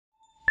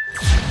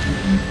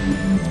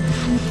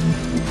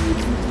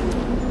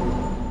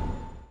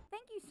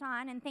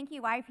Sean, and thank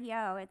you,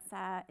 YPO.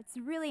 It's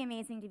really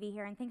amazing to be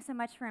here, and thanks so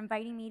much for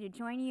inviting me to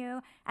join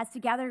you as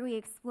together we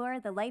explore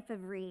the life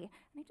of Ree.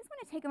 And I just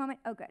want to take a moment.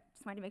 Oh, good.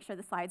 Just wanted to make sure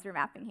the slides were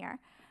mapping here.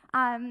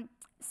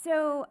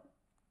 So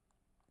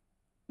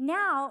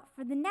now,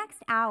 for the next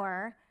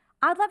hour,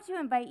 I'd love to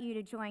invite you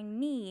to join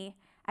me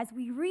as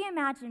we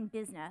reimagine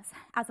business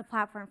as a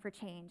platform for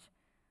change.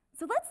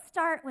 So let's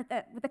start with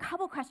a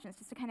couple questions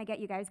just to kind of get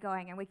you guys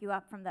going and wake you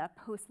up from the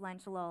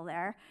post-lunch lull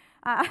there.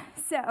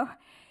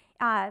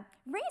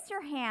 Raise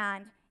your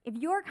hand if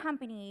your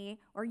company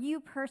or you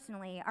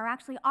personally are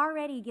actually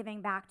already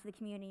giving back to the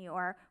community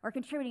or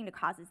contributing to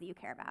causes that you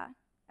care about.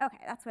 Okay,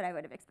 that's what I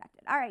would have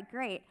expected. All right,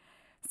 great.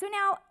 So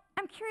now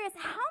I'm curious,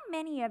 how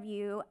many of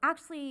you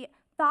actually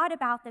thought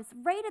about this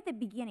right at the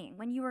beginning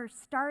when you were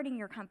starting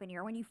your company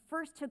or when you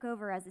first took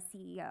over as a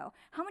CEO?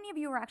 How many of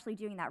you were actually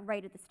doing that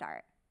right at the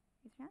start?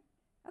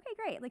 Okay,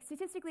 great. Like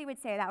statistically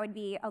would say that would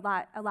be a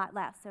lot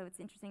less, so it's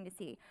interesting to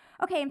see.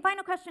 Okay, and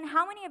final question,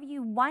 how many of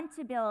you want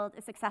to build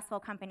a successful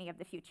company of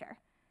the future?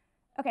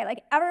 Okay,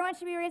 like everyone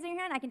should be raising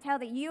your hand. I can tell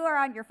that you are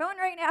on your phone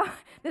right now.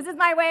 This is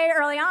my way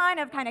early on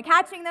of kind of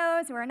catching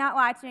those who are not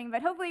watching,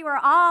 but hopefully we're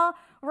all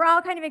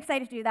kind of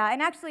excited to do that.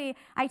 And actually,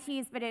 I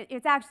tease, but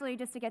it's actually,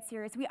 just to get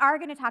serious, we are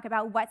going to talk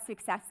about what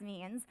success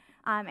means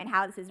and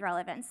how this is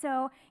relevant.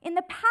 So in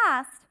the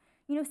past,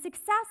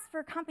 success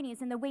for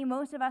companies and the way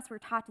most of us were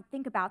taught to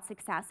think about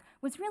success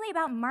was really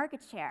about market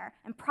share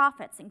and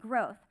profits and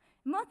growth.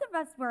 Most of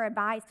us were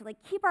advised to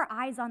keep our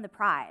eyes on the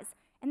prize.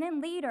 And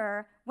then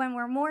later, when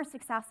we're more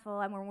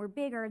successful and when we're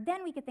bigger,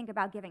 then we could think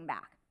about giving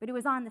back. But it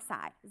was on the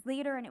side. It was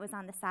later and it was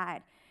on the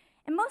side.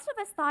 And most of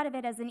us thought of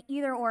it as an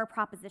either-or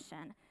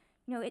proposition.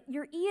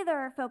 You're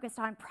either focused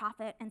on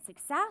profit and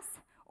success,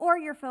 or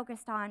you're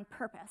focused on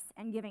purpose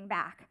and giving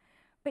back.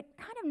 But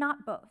kind of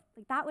not both.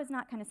 That was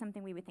not kind of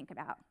something we would think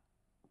about.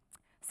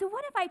 So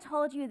what if I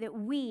told you that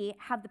we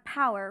have the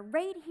power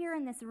right here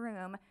in this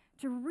room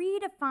to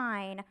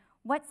redefine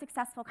what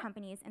successful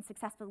companies and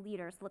successful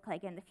leaders look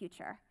like in the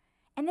future?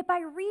 And that by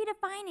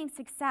redefining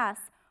success,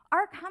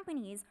 our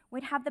companies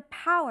would have the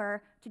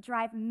power to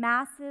drive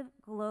massive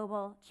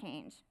global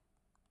change.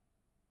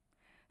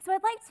 So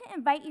I'd like to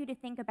invite you to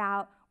think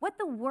about what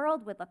the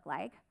world would look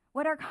like,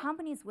 what our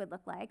companies would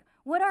look like,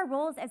 what our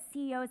roles as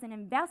CEOs and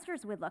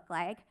investors would look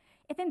like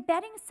if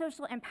embedding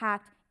social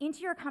impact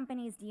into your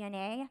company's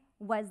DNA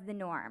was the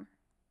norm.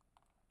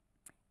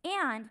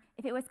 And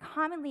if it was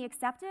commonly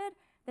accepted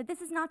that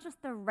this is not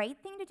just the right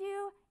thing to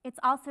do, it's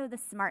also the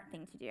smart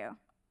thing to do.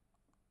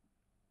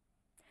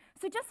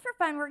 So just for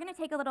fun, we're going to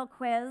take a little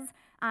quiz.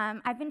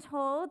 I've been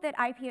told that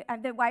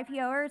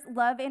YPOers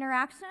love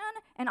interaction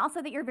and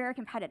also that you're very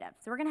competitive.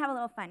 So we're going to have a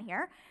little fun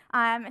here.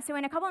 So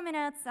in a couple of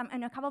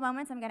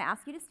moments, I'm going to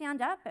ask you to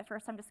stand up. But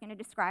first, I'm just going to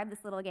describe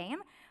this little game.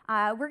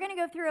 We're going to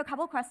go through a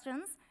couple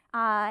questions.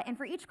 And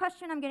for each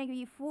question, I'm going to give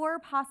you 4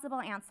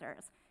 possible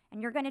answers.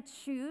 And you're going to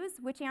choose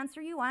which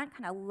answer you want,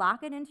 kind of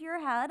lock it into your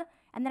head.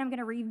 And then I'm going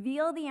to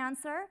reveal the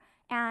answer.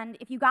 And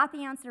if you got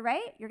the answer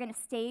right, you're going to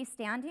stay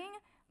standing.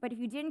 But if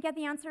you didn't get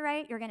the answer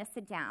right, you're going to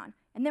sit down.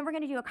 And then we're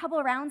going to do a couple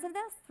of rounds of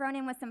this, thrown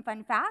in with some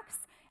fun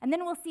facts, and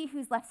then we'll see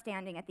who's left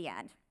standing at the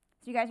end.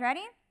 So you guys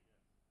ready?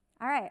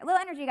 All right, a little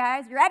energy,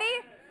 guys. You ready?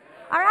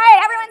 All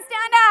right, everyone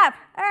stand up.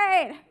 All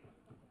right.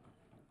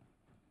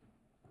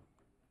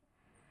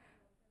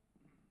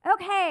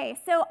 Okay,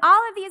 so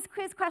all of these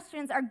quiz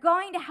questions are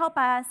going to help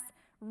us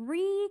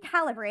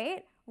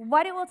recalibrate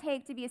what it will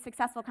take to be a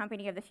successful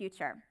company of the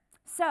future.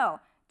 So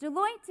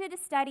Deloitte did a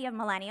study of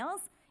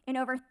millennials in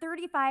over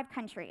 35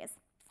 countries.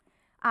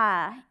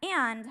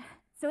 And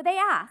so they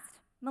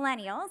asked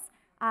millennials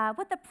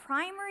what the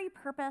primary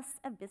purpose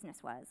of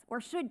business was,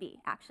 or should be,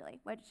 actually,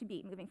 what it should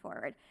be moving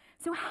forward.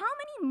 So how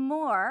many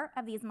more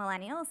of these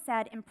millennials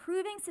said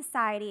improving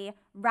society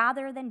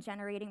rather than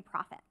generating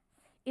profit?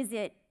 Is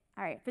it,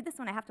 all right, for this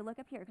one I have to look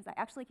up here because I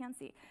actually can't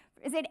see.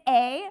 Is it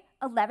A,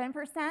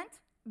 11%,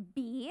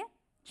 B,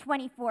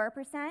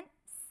 24%,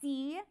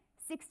 C,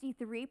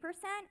 63%,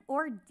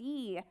 or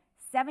D,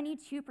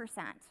 72%.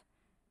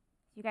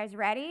 You guys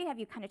ready? Have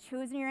you kind of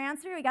chosen your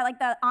answer? We got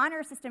the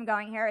honor system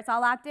going here. It's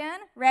all locked in.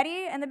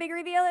 Ready? And the big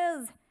reveal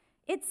is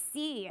it's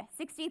C,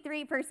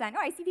 63%. Oh,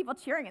 I see people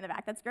cheering in the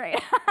back. That's great.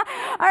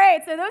 All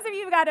right, so those of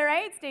you who got it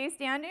right, stay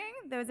standing.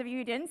 Those of you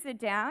who didn't, sit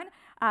down.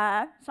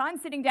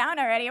 Sean's sitting down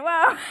already.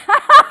 Whoa.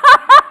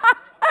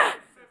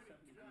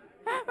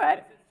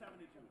 But,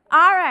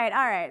 all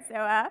right. So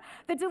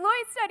the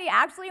Deloitte study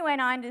actually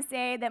went on to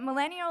say that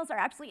millennials are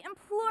actually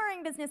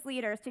imploring business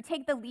leaders to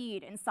take the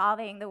lead in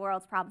solving the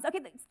world's problems. Okay,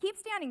 keep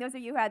standing. Those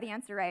of you who had the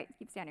answer right,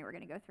 keep standing. We're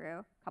going to go through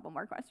a couple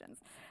more questions.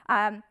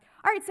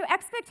 All right, so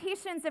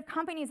expectations of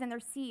companies and their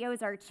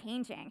CEOs are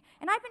changing.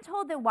 And I've been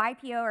told that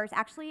YPOers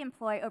actually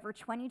employ over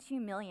 22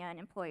 million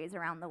employees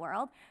around the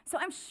world. So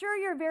I'm sure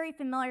you're very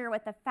familiar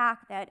with the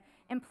fact that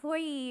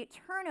employee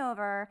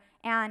turnover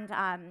and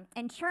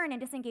churn and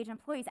disengaged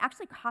employees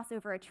actually costs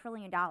over $1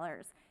 trillion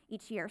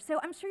each year. So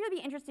I'm sure you'll be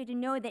interested to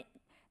know that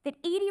 80%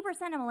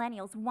 of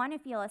millennials want to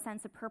feel a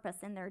sense of purpose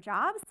in their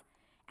jobs,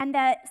 And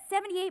that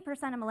 78%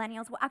 of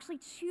millennials will actually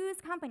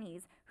choose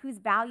companies whose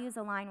values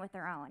align with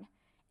their own.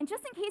 And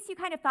just in case you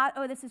kind of thought,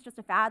 oh, this is just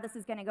a fad, this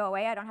is going to go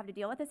away, I don't have to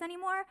deal with this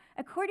anymore,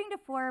 according to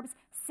Forbes,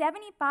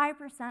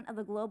 75% of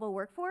the global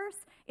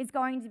workforce is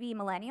going to be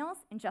millennials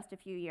in just a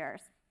few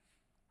years.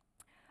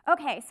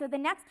 Okay, so the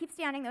next, keep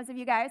standing, those of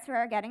you guys who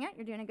are getting it,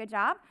 you're doing a good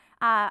job.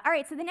 All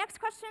right, so the next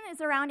question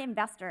is around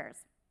investors.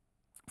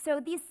 So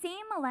these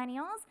same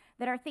millennials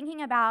that are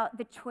thinking about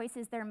the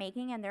choices they're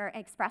making and they're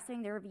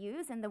expressing their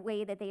views and the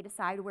way that they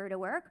decide where to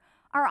work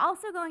are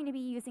also going to be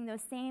using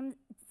those same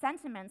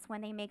sentiments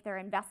when they make their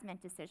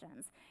investment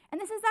decisions. And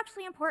this is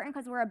actually important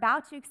because we're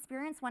about to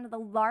experience one of the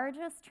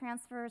largest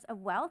transfers of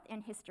wealth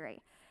in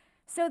history.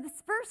 So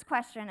this first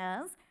question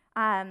is,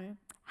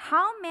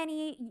 how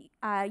many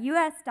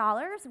US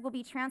dollars will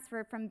be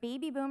transferred from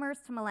baby boomers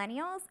to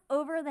millennials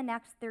over the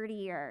next 30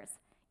 years?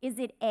 Is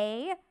it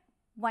A,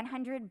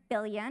 100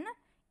 billion?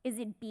 Is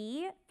it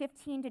B,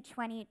 15 to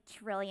 20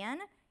 trillion?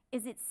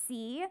 Is it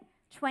C,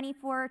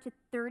 24 to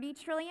 30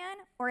 trillion?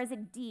 Or is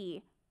it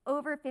D,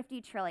 over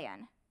 50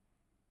 trillion?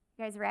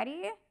 You guys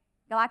ready?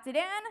 You locked it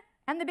in?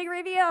 And the big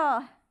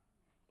reveal.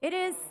 It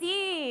is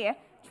C,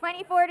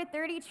 24 to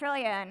 30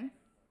 trillion.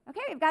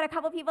 Okay, we've got a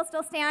couple people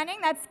still standing.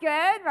 That's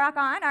good. Rock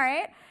on. All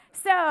right.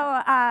 So,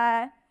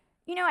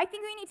 you know, I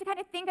think we need to kind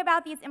of think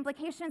about these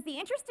implications. The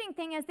interesting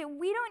thing is that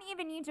we don't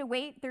even need to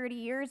wait 30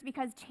 years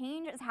because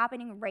change is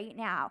happening right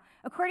now.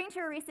 According to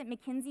a recent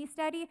McKinsey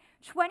study,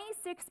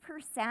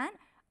 26%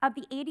 of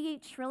the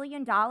 $88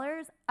 trillion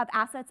of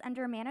assets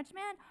under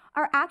management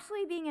are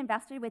actually being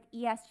invested with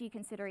ESG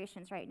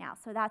considerations right now.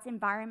 So that's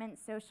environment,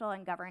 social,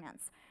 and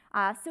governance.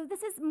 So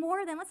this is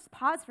more than, let's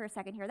pause for a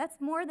second here, that's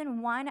more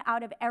than 1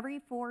 out of every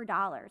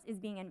 $4 is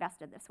being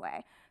invested this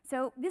way.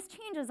 So this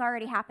change is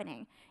already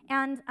happening.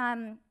 And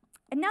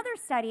another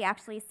study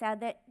actually said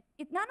that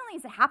not only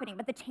is it happening,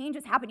 but the change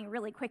is happening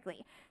really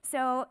quickly.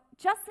 So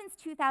just since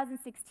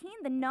 2016,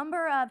 the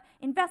number of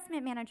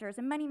investment managers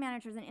and money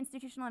managers and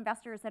institutional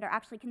investors that are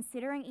actually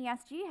considering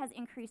ESG has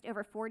increased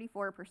over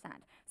 44%.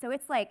 So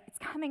it's like, it's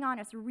coming on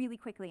us really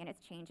quickly and it's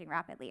changing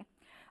rapidly.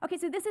 Okay,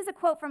 so this is a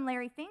quote from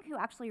Larry Fink, who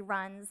actually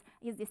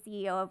is the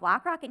CEO of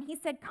BlackRock, and he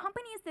said,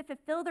 companies that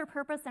fulfill their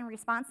purpose and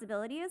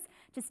responsibilities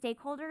to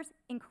stakeholders,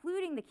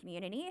 including the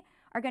community,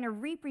 are going to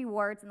reap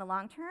rewards in the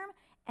long term,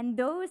 and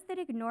those that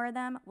ignore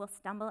them will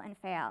stumble and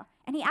fail.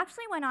 And he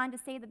actually went on to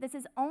say that this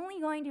is only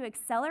going to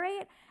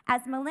accelerate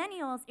as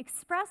millennials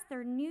express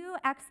their new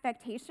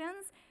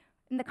expectations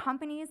in the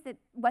companies, that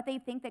what they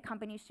think that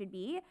companies should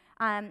be,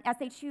 as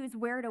they choose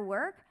where to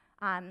work,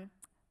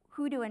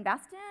 who to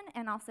invest in,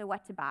 and also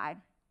what to buy.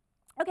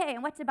 Okay,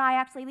 and what to buy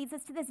actually leads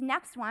us to this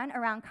next one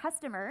around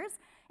customers.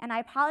 And I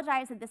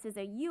apologize that this is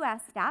a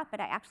US stat,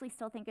 but I actually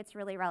still think it's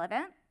really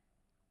relevant.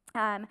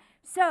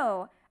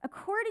 So,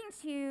 according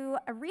to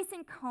a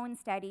recent Cone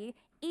study,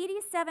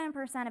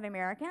 87% of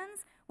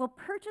Americans will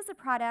purchase a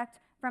product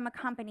from a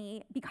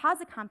company because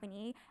a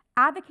company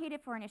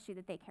advocated for an issue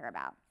that they care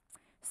about.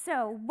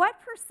 So, what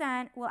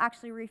percent will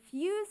actually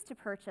refuse to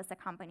purchase a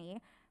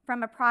company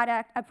from a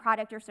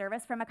product or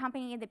service from a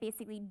company that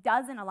basically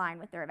doesn't align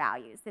with their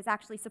values, that's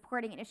actually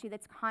supporting an issue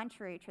that's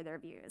contrary to their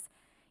views?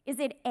 Is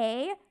it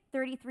A,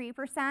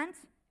 33%,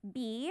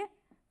 B,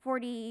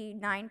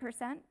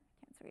 49%,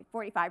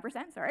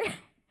 45%, sorry.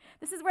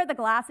 This is where the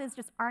glasses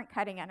just aren't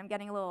cutting it. I'm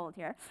getting a little old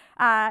here.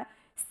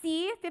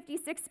 C,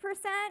 56%,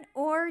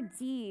 or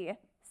D,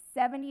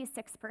 76%.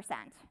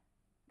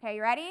 Okay,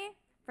 you ready?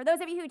 For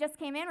those of you who just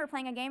came in, we're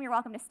playing a game. You're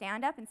welcome to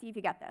stand up and see if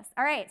you get this.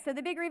 All right, so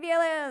the big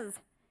reveal is,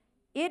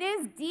 it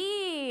is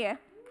D,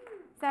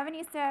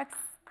 76.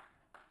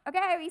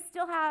 Okay, we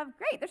still have,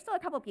 great, there's still a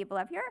couple people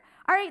up here.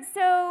 All right,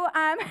 so,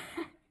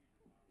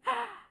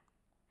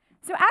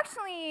 so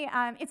actually,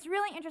 it's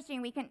really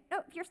interesting. We can, oh,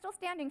 if you're still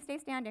standing, stay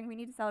standing. We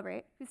need to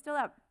celebrate. Who's still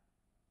up?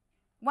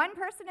 One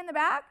person in the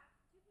back?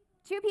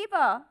 2 people.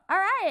 All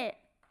right.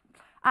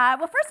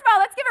 Well, first of all,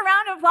 let's give a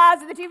round of applause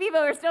to the 2 people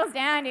who are still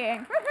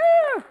standing.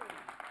 Woohoo!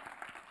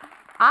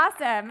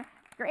 Awesome.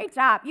 Great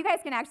job. You guys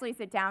can actually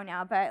sit down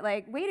now, but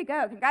like, way to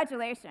go.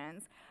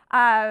 Congratulations.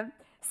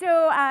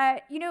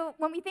 You know,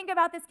 when we think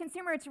about this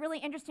consumer, it's really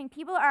interesting.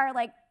 People are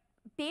like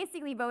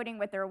basically voting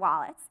with their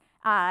wallets.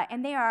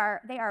 And they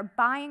are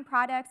buying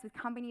products with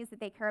companies that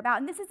they care about.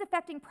 And this is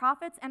affecting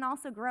profits and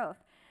also growth.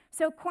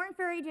 So Korn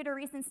Ferry did a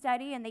recent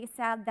study, and they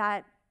said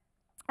that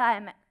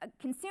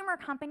consumer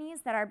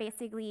companies that are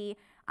basically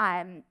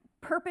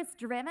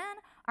purpose-driven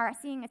are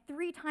seeing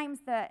 3 times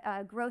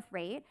the growth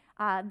rate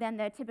than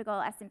the typical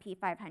S&P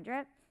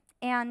 500.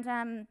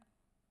 And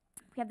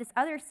we have this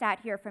other stat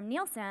here from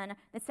Nielsen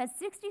that says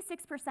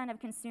 66% of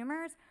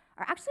consumers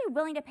are actually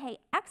willing to pay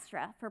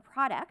extra for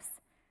products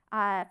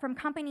from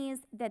companies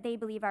that they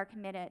believe are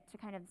committed to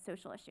kind of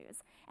social issues.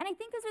 And I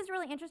think this is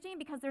really interesting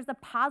because there's a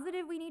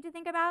positive we need to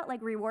think about,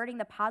 like rewarding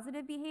the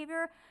positive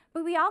behavior,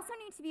 but we also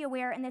need to be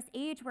aware in this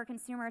age where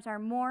consumers are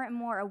more and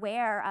more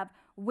aware of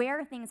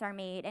where things are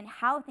made and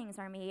how things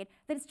are made,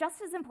 that it's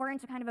just as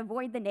important to kind of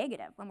avoid the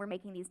negative when we're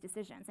making these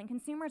decisions. And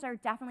consumers are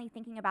definitely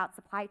thinking about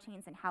supply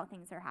chains and how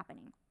things are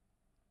happening.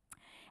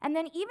 And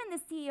then even the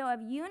CEO of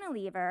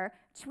Unilever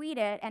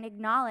tweeted and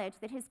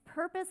acknowledged that his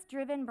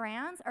purpose-driven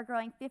brands are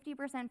growing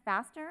 50%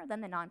 faster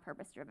than the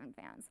non-purpose-driven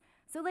brands.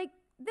 So like,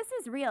 this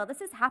is real,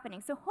 this is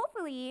happening. So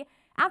hopefully,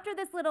 after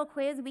this little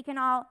quiz, we can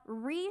all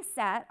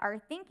reset our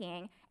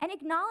thinking and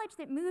acknowledge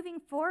that moving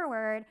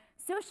forward,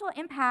 social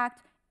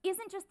impact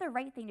isn't just the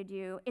right thing to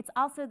do, it's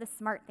also the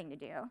smart thing to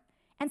do.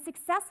 And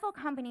successful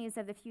companies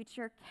of the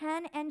future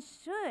can and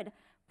should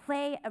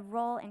play a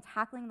role in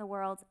tackling the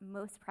world's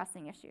most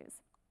pressing issues.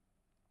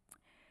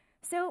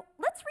 So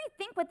let's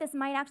rethink what this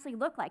might actually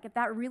look like if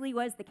that really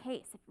was the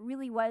case, if it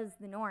really was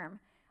the norm.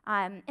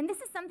 And this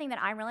is something that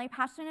I'm really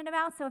passionate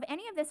about, so if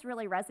any of this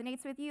really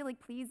resonates with you, like,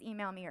 please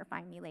email me or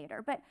find me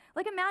later. But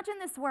like, imagine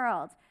this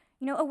world,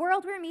 a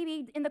world where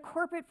maybe in the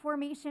corporate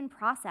formation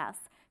process,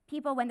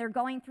 people, when they're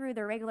going through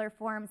their regular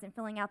forms and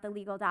filling out the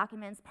legal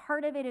documents,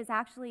 part of it is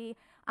actually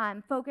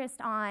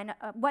focused on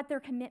what their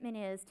commitment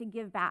is to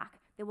give back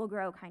that will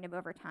grow kind of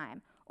over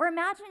time. Or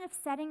imagine if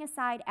setting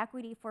aside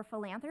equity for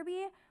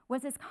philanthropy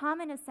was as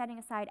common as setting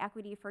aside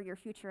equity for your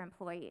future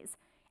employees.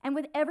 And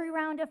with every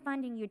round of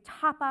funding, you'd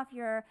top off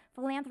your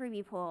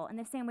philanthropy pool in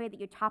the same way that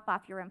you top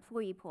off your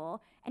employee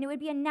pool. And it would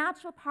be a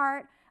natural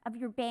part of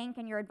your bank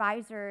and your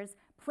advisor's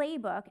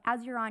playbook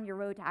as you're on your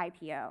road to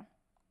IPO.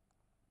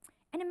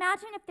 And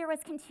imagine if there was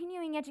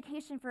continuing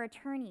education for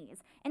attorneys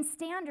and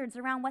standards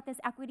around what this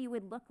equity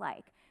would look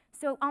like.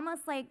 So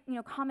almost like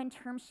common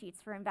term sheets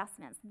for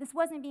investments. This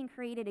wasn't being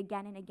created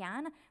again and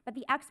again, but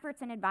the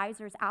experts and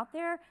advisors out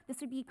there, this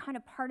would be kind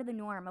of part of the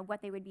norm of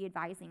what they would be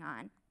advising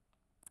on.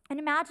 And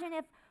imagine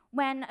if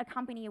when a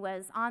company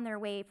was on their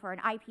way for an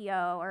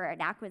IPO or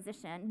an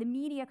acquisition, the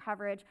media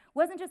coverage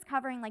wasn't just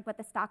covering like what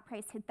the stock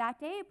price hit that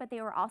day, but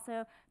they were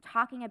also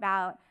talking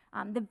about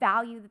the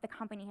value that the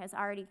company has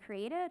already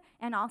created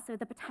and also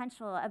the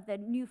potential of the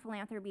new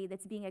philanthropy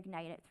that's being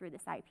ignited through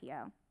this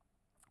IPO.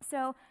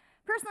 So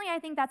personally, I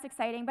think that's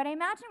exciting, but I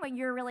imagine what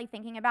you're really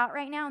thinking about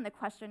right now and the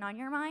question on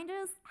your mind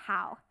is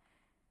how?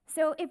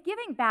 So if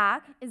giving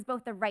back is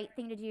both the right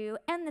thing to do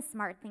and the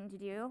smart thing to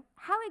do,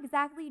 how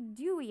exactly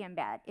do we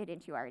embed it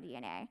into our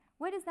DNA?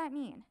 What does that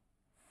mean?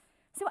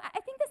 So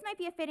I think this might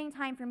be a fitting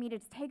time for me to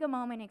just take a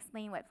moment and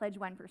explain what Pledge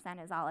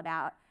 1% is all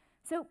about.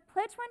 So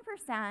Pledge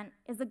 1%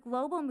 is a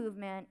global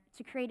movement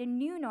to create a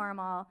new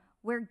normal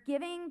where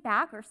giving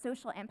back or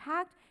social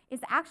impact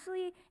is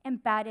actually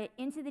embedded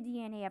into the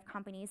DNA of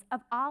companies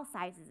of all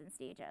sizes and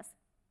stages,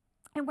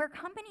 and where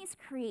companies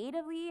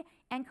creatively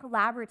and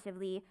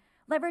collaboratively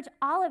leverage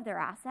all of their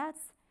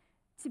assets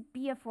to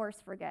be a force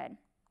for good.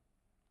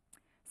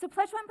 So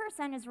Pledge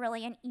 1% is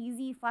really an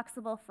easy,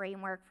 flexible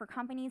framework for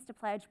companies to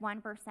pledge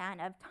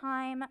 1% of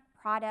time,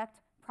 product,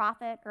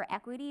 profit, or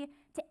equity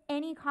to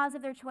any cause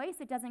of their choice.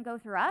 It doesn't go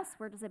through us.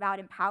 We're just about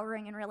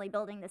empowering and really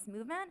building this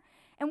movement.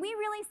 And we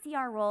really see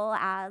our role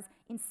as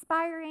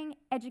inspiring,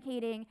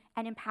 educating,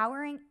 and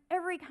empowering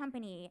every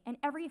company and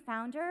every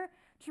founder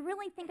to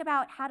really think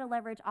about how to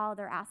leverage all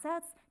their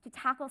assets to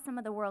tackle some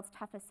of the world's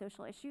toughest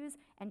social issues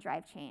and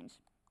drive change.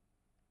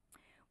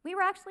 We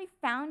were actually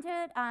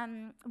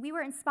we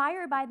were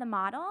inspired by the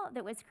model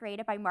that was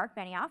created by Mark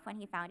Benioff when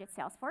he founded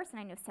Salesforce, and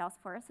I know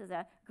Salesforce is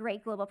a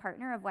great global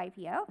partner of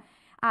YPO.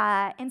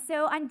 And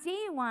so on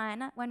day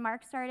one, when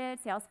Mark started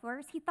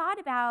Salesforce, he thought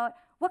about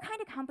what kind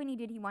of company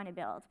did he want to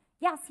build.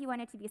 Yes, he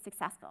wanted to be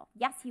successful.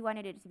 Yes, he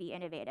wanted it to be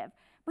innovative.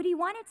 But he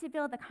wanted to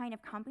build the kind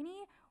of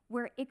company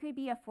where it could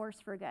be a force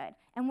for good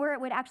and where it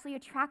would actually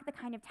attract the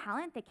kind of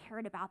talent that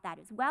cared about that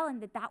as well,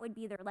 and that would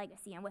be their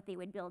legacy and what they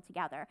would build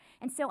together.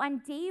 And so on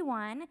day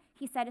one,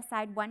 he set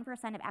aside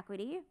 1% of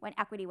equity when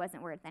equity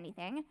wasn't worth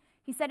anything.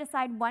 He set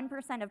aside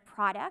 1% of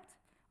product,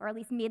 or at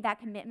least made that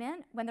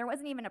commitment when there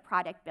wasn't even a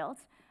product built.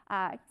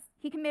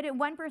 He committed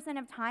 1%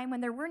 of time when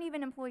there weren't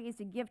even employees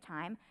to give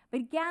time. But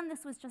again,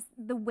 this was just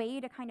the way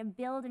to kind of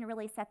build and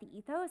really set the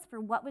ethos for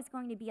what was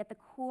going to be at the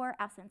core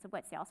essence of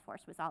what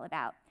Salesforce was all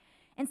about.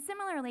 And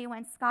similarly,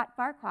 when Scott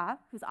Farquhar,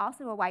 who's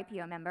also a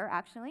YPO member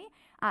actually,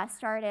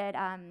 started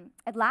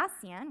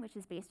Atlassian, which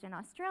is based in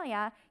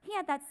Australia, he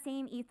had that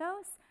same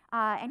ethos,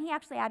 and he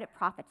actually added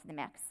profit to the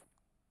mix.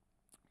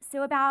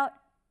 So about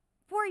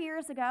 4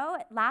 years ago,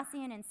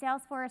 Atlassian and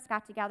Salesforce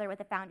got together with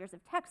the founders of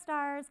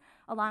Techstars,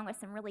 along with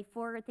some really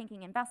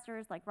forward-thinking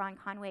investors like Ron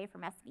Conway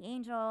from SB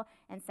Angel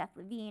and Seth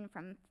Levine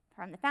from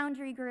the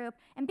Foundry Group,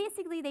 and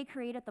basically they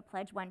created the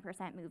Pledge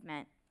 1%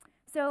 movement.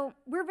 So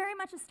we're very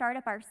much a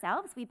startup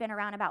ourselves. We've been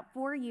around about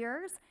 4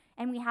 years,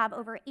 and we have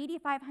over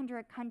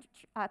 8,500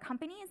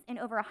 companies in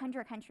over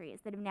 100 countries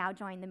that have now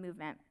joined the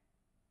movement.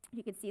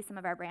 You can see some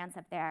of our brands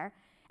up there.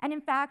 And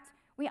in fact,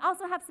 we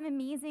also have some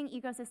amazing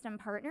ecosystem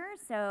partners,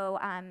 so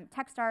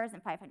Techstars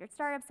and 500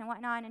 Startups and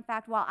whatnot. In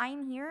fact, while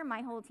I'm here,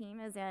 my whole team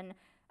is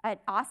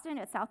at Austin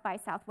at South by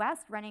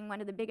Southwest, running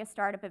one of the biggest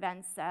startup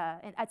events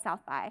at South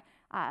by,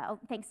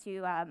 thanks to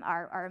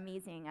our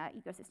amazing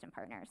ecosystem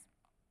partners.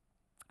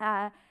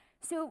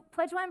 So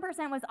Pledge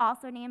 1% was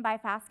also named by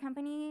Fast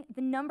Company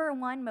the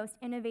 #1 most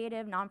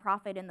innovative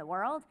nonprofit in the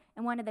world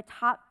and one of the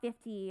top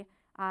 50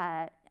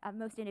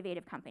 most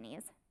innovative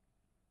companies.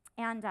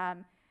 And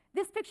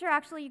This picture,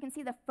 actually, you can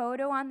see the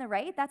photo on the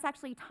right. That's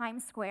actually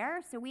Times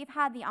Square. So we've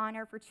had the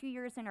honor for 2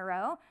 years in a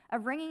row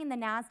of ringing the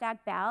NASDAQ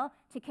bell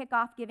to kick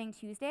off Giving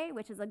Tuesday,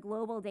 which is a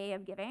global day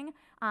of giving.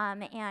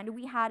 And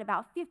we had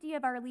about 50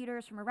 of our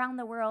leaders from around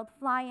the world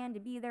fly in to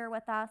be there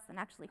with us and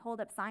actually hold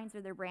up signs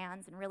of their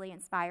brands and really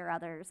inspire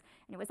others.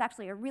 And it was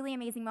actually a really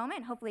amazing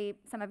moment. Hopefully,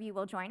 some of you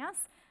will join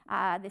us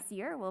this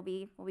year. We'll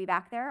be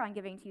back there on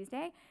Giving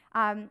Tuesday.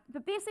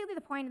 But basically,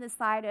 the point of this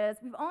slide is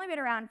we've only been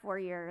around 4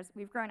 years.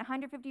 We've grown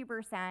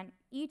 150%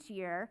 each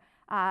year,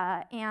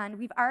 and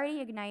we've already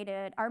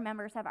ignited, our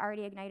members have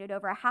already ignited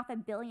over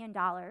 $500 million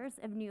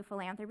of new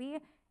philanthropy,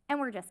 and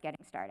we're just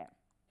getting started.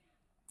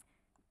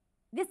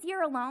 This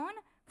year alone,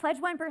 Pledge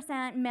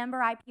 1% member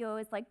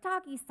IPOs like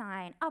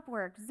DocuSign,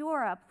 Upwork,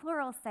 Zora,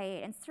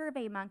 Pluralsight, and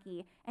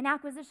SurveyMonkey, and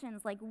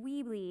acquisitions like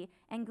Weebly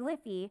and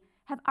Glyphy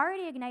have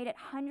already ignited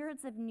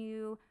hundreds of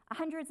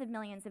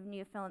millions of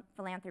new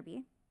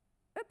philanthropy.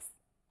 Oops,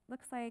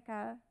 looks like,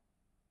 all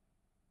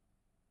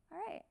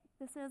right,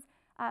 this is,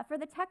 for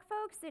the tech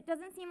folks, it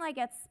doesn't seem like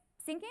it's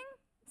syncing,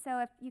 so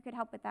if you could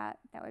help with that,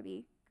 that would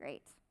be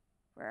great.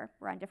 We're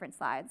on different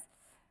slides.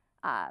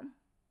 All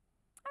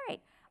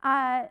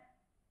right,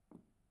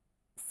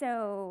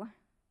 so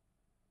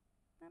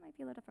that might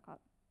be a little difficult.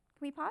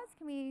 Can we pause?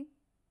 Do you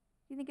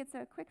think it's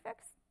a quick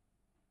fix?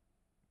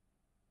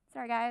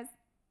 Sorry, guys.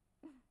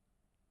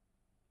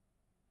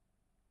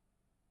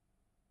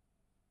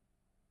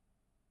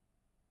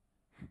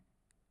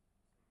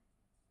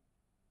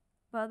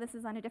 Well, this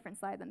is on a different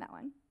slide than that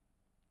one.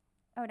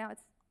 Oh, now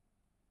it's,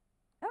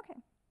 okay.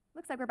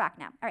 Looks like we're back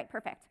now. All right,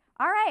 perfect.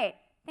 All right,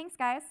 thanks,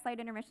 guys. Slight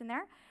intermission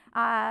there.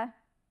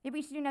 Maybe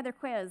we should do another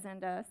quiz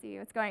and see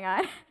what's going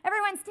on.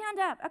 Everyone stand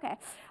up. Okay.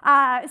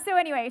 So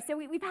anyway, so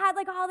we've had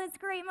like all this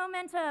great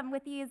momentum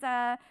with these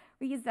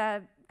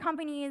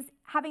companies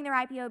having their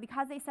IPO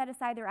because they set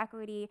aside their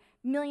equity.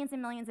 Millions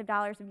and millions of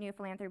dollars of new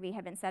philanthropy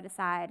have been set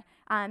aside.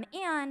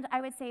 And I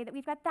would say that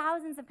we've got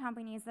thousands of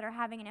companies that are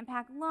having an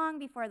impact long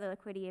before the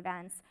liquidity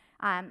events,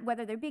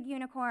 whether they're big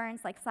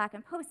unicorns like Slack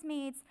and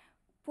Postmates,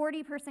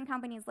 40-person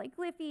companies like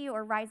Glyphy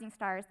or rising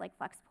stars like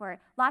Flexport.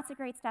 Lots of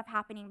great stuff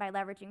happening by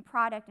leveraging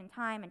product and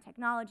time and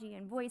technology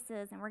and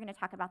voices, and we're going to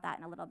talk about that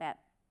in a little bit.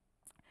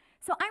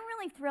 So I'm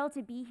really thrilled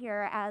to be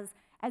here as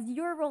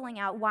you're rolling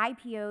out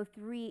YPO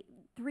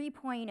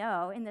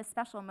 3.0 in this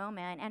special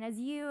moment, and as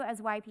you as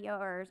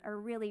YPOers are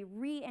really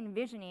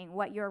re-envisioning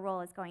what your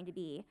role is going to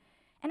be.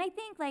 And I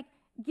think, like,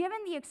 given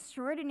the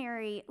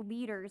extraordinary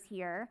leaders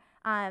here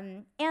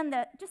and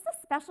just the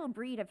special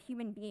breed of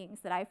human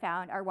beings that I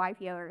found are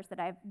YPOers that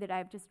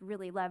I've just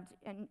really loved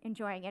and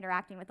enjoying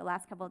interacting with the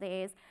last couple of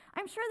days,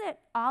 I'm sure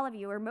that all of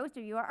you or most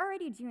of you are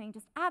already doing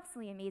just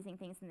absolutely amazing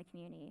things in the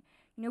community.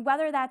 You know,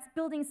 whether that's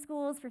building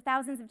schools for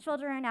thousands of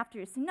children after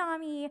a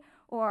tsunami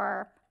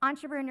or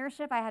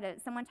entrepreneurship. I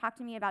had someone talk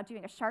to me about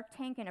doing a Shark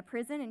Tank in a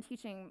prison and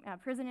teaching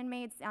prison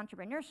inmates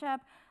entrepreneurship.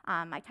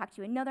 I talked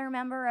to another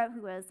member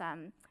who was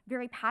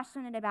very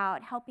passionate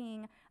about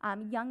helping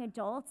young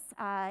adults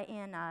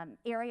in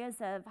areas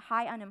of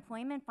high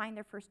unemployment find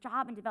their first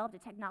job and developed a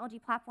technology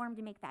platform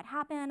to make that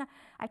happen.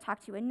 I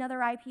talked to another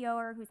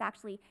IPOer who's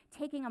actually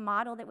taking a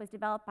model that was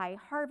developed by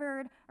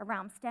Harvard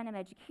around STEM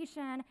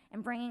education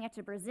and bringing it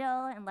to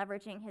Brazil and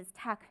leveraging his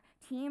tech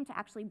team to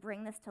actually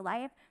bring this to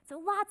life.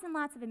 So lots and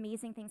lots of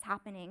amazing things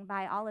happening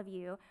by all of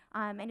you,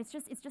 and it's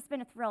just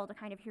been a thrill to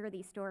kind of hear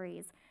these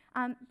stories.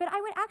 But I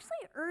would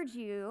actually urge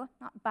you,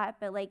 not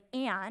but like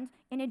and,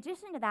 in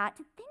addition to that,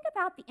 to think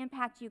about the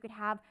impact you could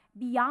have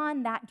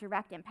beyond that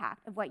direct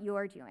impact of what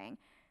you're doing.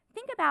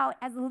 Think about,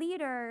 as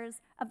leaders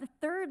of the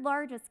third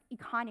largest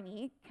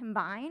economy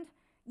combined,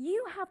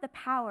 you have the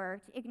power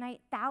to ignite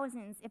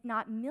thousands, if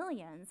not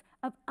millions,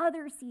 of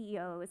other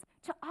CEOs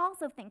to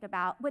also think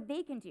about what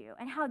they can do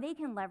and how they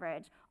can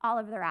leverage all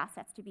of their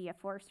assets to be a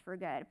force for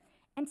good.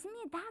 And to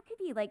me, that could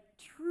be like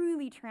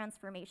truly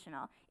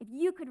transformational if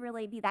you could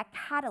really be that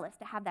catalyst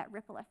to have that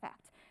ripple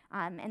effect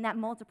and that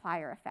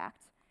multiplier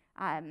effect.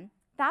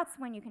 That's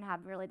when you can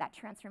have really that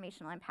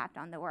transformational impact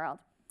on the world.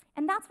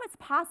 And that's what's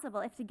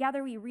possible if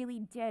together we really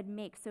did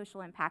make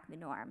social impact the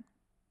norm.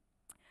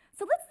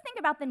 So let's think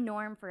about the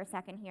norm for a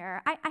second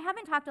here. I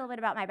haven't talked a little bit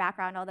about my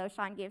background, although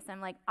Sean gave some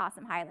like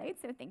awesome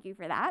highlights, so thank you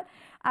for that.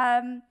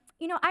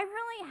 You know, I've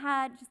really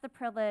had just the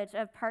privilege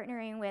of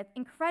partnering with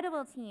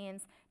incredible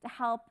teams to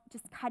help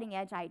just cutting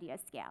edge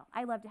ideas scale.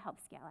 I love to help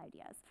scale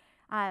ideas.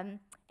 And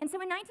so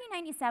in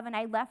 1997,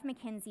 I left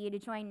McKinsey to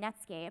join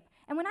Netscape.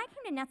 And when I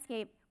came to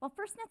Netscape, well,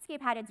 first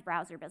Netscape had its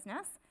browser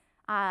business.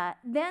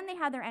 Then they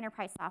had their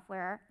enterprise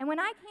software. And when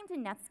I came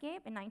to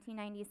Netscape in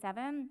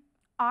 1997,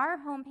 our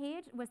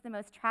homepage was the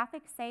most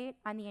trafficked site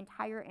on the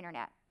entire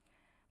internet.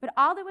 But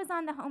all that was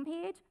on the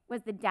homepage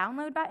was the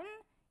download button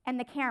and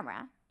the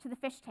camera to the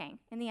fish tank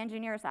in the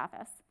engineer's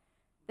office,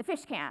 the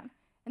fish cam.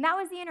 And that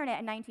was the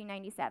internet in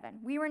 1997.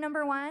 We were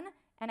number one,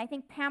 and I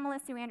think Pamela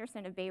Sue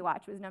Anderson of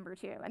Baywatch was number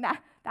two, and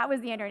that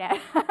was the internet.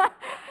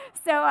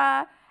 So,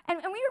 and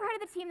we were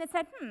part of the team that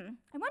said,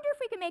 I wonder if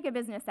we can make a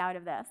business out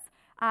of this.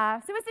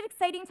 So it was an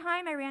exciting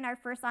time. I ran our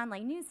first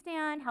online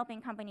newsstand,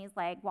 helping companies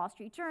like Wall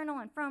Street Journal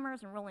and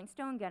Frommer's and Rolling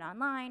Stone get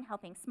online,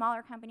 helping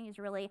smaller companies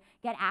really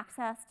get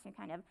access to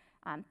kind of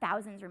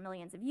thousands or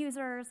millions of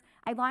users.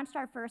 I launched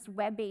our first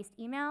web-based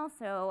email,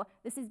 so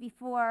this is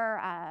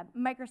before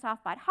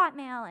Microsoft bought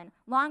Hotmail and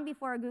long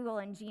before Google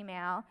and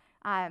Gmail.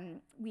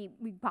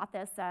 We bought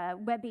this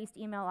web-based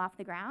email off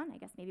the ground, I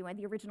guess maybe one of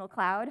the original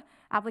cloud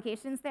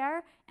applications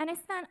there, and I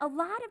spent a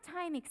lot of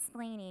time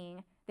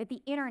explaining that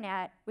the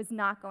internet was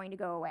not going to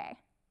go away.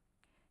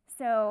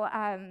 So,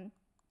 and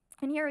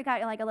here we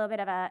got like a little bit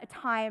of a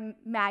Time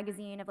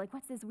magazine of like,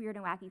 what's this weird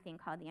and wacky thing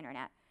called the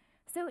internet?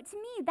 So to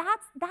me,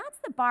 that's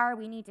the bar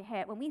we need to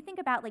hit when we think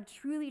about like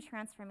truly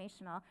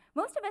transformational.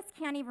 Most of us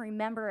can't even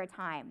remember a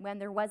time when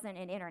there wasn't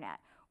an internet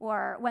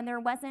or when there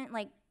wasn't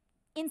like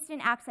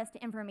instant access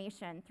to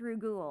information through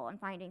Google and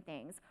finding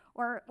things.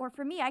 Or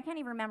for me, I can't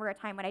even remember a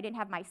time when I didn't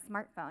have my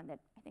smartphone that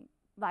I think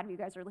a lot of you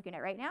guys are looking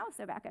at right now,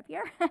 so back up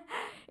here.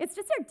 It's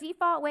just our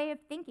default way of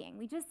thinking.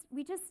 We just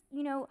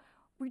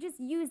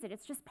use it.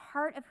 It's just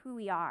part of who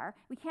we are.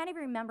 We can't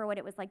even remember what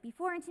it was like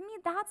before, and to me,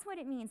 that's what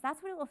it means.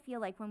 That's what it will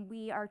feel like when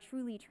we are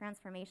truly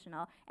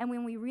transformational and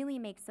when we really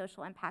make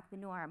social impact the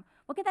norm.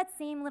 We'll get that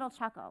same little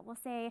chuckle. We'll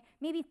say,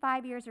 maybe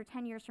 5 years or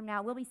 10 years from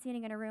now, we'll be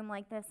sitting in a room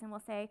like this, and we'll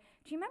say,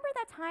 do you remember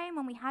that time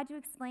when we had to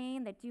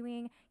explain that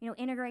doing,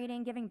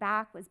 integrating, giving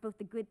back was both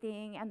the good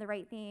thing and the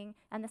right thing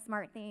and the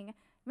smart thing?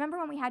 Remember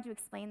when we had to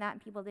explain that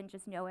and people didn't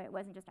just know it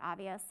wasn't just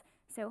obvious?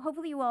 So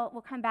hopefully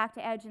we'll come back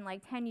to Edge in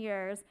like 10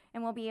 years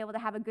and we'll be able to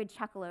have a good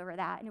chuckle over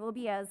that. And it will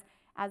be as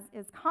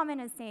common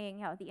as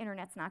saying, the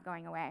internet's not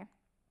going away.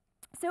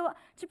 So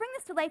to bring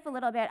this to life a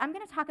little bit, I'm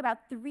going to talk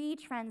about 3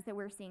 trends that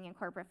we're seeing in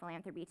corporate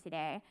philanthropy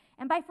today.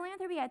 And by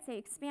philanthropy, I'd say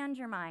expand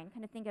your mind,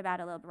 kind of think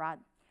about it a little broad.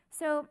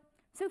 So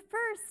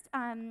first,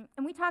 and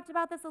we talked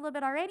about this a little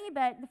bit already,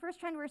 but the first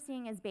trend we're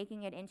seeing is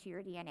baking it into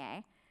your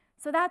DNA.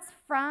 So that's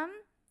from,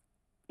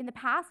 in the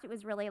past, it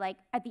was really like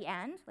at the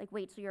end, like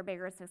wait till you're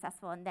bigger and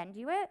successful and then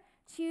do it,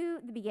 to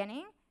the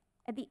beginning.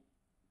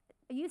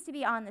 It used to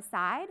be on the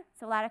side,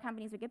 so a lot of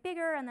companies would get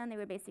bigger and then they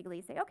would basically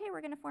say, okay,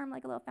 we're going to form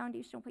like a little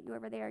foundation, we'll put you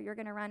over there, you're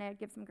going to run it,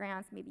 give some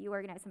grants, maybe you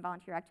organize some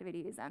volunteer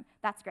activities, and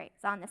that's great,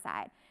 it's on the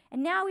side.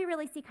 And now we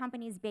really see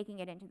companies baking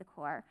it into the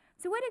core.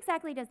 So what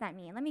exactly does that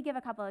mean? Let me give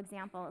a couple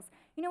examples.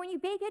 When you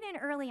bake it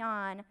in early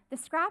on, the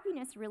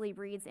scrappiness really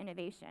breeds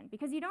innovation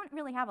because you don't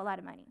really have a lot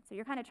of money, so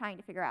you're kind of trying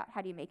to figure out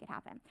how do you make it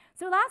happen.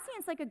 So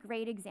Atlassian's like a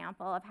great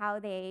example of how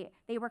they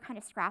were kind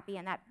of scrappy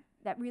and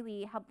that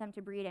really helped them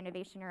to breed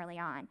innovation early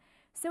on.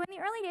 So in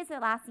the early days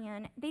of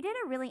Atlassian, they did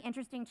a really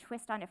interesting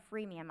twist on a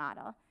freemium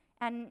model.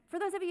 And for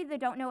those of you that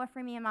don't know a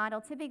freemium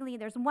model, typically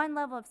there's one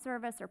level of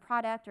service or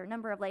product or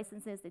number of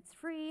licenses that's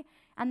free,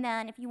 and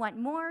then if you want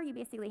more, you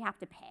basically have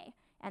to pay.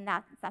 And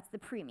that's the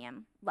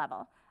premium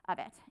level of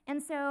it.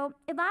 And so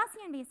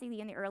Atlassian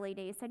basically in the early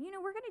days said,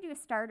 we're going to do a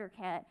starter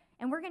kit,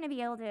 and we're going to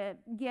be able to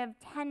give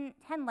 10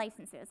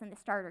 licenses in the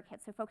starter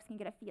kit so folks can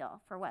get a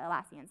feel for what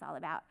Atlassian's all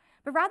about.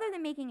 But rather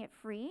than making it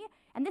free,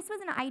 and this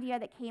was an idea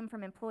that came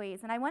from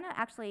employees, and I want to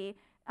actually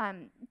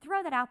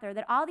throw that out there,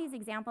 that all these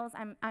examples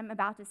I'm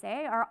about to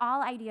say are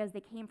all ideas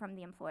that came from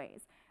the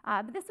employees.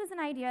 But this was an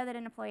idea that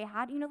an employee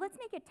had, let's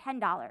make it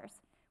 $10,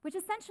 which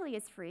essentially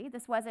is free.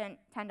 This wasn't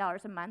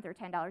 $10 a month or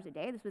 $10 a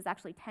day. This was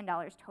actually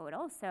 $10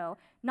 total, so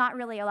not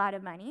really a lot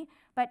of money.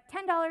 But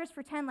 $10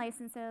 for 10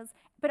 licenses,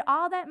 but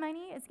all that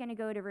money is going to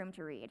go to Room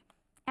to Read.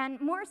 And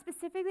more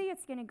specifically,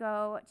 it's going to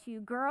go to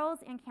girls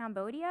in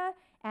Cambodia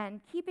and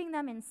keeping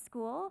them in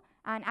school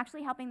and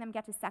actually helping them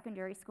get to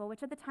secondary school,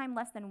 which at the time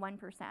less than 1%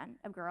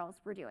 of girls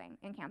were doing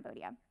in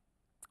Cambodia.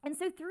 And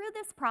so through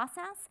this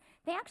process,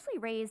 they actually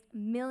raised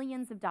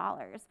millions of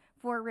dollars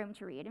for Room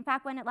to Read. In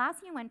fact, when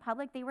Atlassian went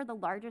public, they were the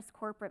largest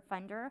corporate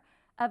funder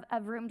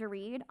of Room to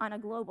Read on a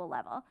global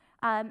level.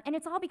 And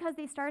it's all because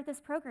they started this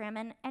program.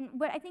 And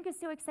what I think is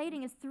so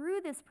exciting is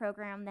through this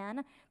program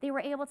then, they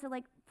were able to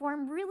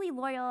form really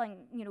loyal and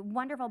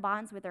wonderful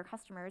bonds with their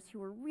customers who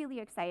were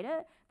really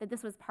excited that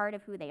this was part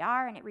of who they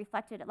are, and it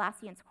reflected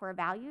Atlassian's core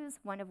values,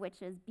 one of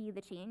which is be the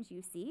change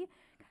you see.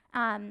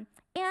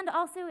 And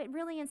also, it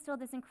really instilled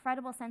this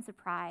incredible sense of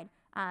pride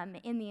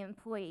in the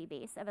employee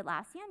base of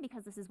Atlassian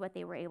because this is what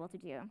they were able to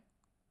do.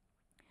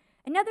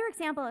 Another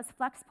example is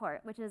Flexport,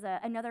 which is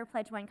another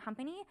Pledge 1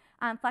 company.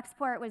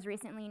 Flexport was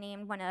recently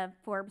named one of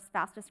Forbes'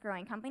 fastest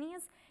growing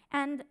companies.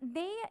 And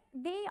they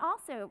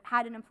also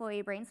had an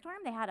employee brainstorm.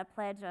 They had a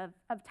pledge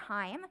of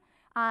time.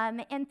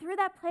 And through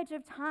that pledge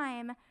of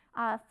time,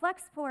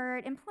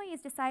 Flexport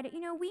employees decided,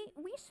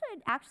 we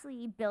should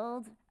actually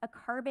build a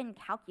carbon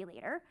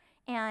calculator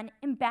and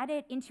embed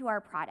it into our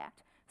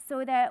product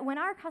so that when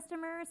our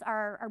customers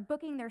are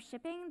booking their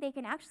shipping, they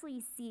can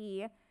actually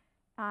see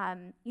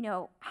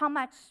how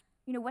much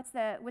what's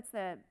the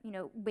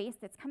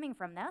waste that's coming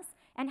from this,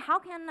 and how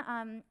can,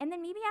 and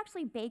then maybe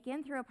actually bake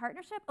in through a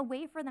partnership a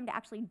way for them to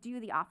actually do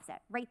the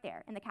offset right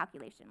there in the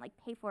calculation, like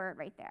pay for it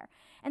right there.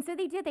 And so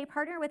they did. They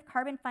partnered with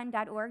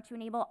carbonfund.org to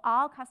enable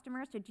all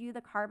customers to do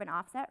the carbon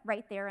offset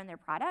right there in their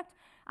product.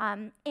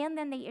 And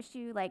then they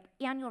issue like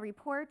annual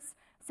reports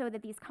so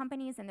that these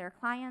companies and their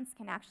clients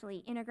can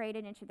actually integrate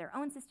it into their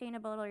own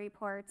sustainability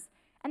reports.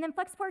 And then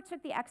Flexport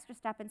took the extra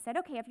step and said,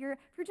 okay, if you're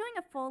doing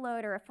a full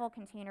load or a full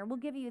container, we'll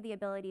give you the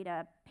ability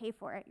to pay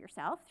for it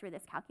yourself through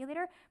this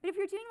calculator. But if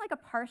you're doing like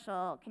a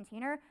partial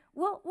container,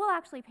 we'll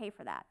actually pay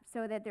for that,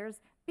 so that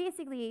there's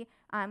basically,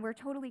 we're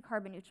totally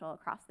carbon neutral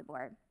across the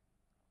board.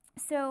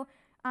 So,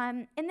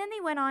 and then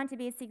they went on to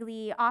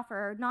basically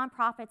offer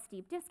nonprofits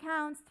deep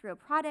discounts through a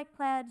product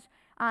pledge.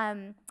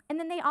 And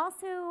then they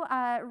also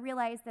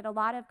realized that a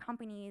lot of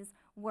companies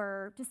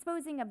were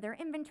disposing of their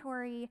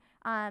inventory,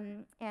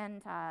 and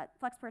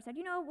Flexport said,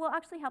 we'll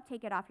actually help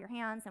take it off your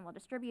hands and we'll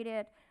distribute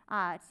it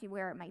to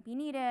where it might be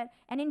needed.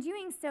 And in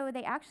doing so,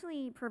 they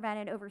actually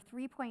prevented over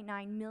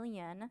 3.9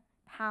 million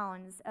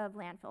pounds of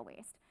landfill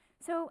waste.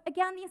 So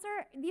again,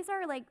 these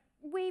are like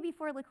way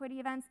before liquidity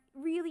events,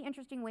 really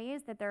interesting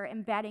ways that they're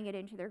embedding it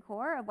into their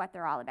core of what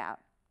they're all about.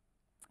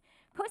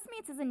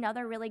 Postmates is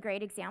another really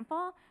great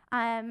example,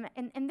 and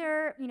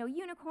they're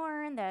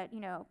unicorn that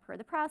per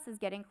the press is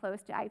getting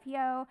close to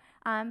IPO,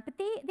 but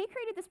they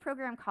created this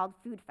program called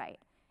Food Fight.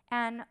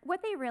 And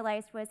what they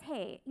realized was,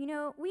 hey,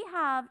 we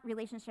have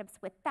relationships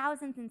with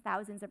thousands and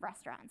thousands of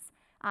restaurants,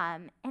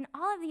 and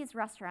all of these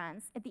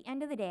restaurants at the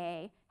end of the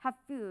day have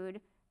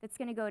food that's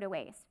going to go to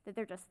waste, that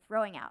they're just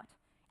throwing out.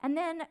 And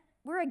then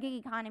we're a gig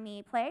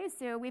economy place,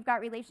 so we've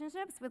got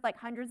relationships with like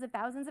hundreds of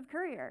thousands of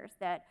couriers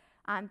that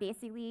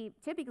basically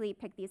typically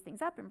pick these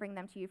things up and bring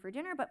them to you for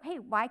dinner. But hey,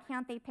 why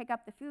can't they pick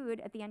up the food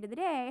at the end of the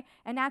day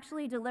and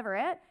actually deliver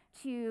it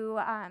to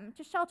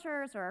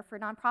shelters or for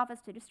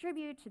nonprofits to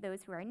distribute to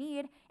those who are in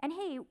need? And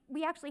hey,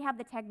 we actually have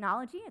the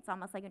technology. It's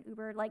almost like an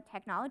Uber-like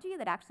technology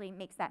that actually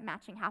makes that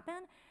matching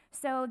happen.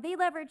 So they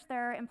leveraged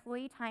their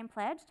employee time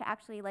pledge to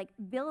actually like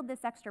build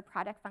this extra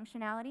product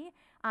functionality,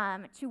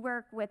 to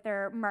work with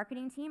their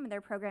marketing team and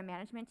their program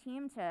management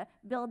team to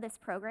build this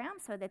program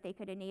so that they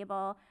could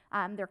enable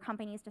their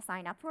companies to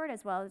sign up for it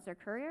as well as their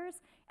couriers.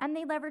 And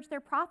they leveraged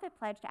their profit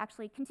pledge to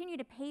actually continue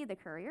to pay the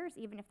couriers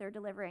even if they're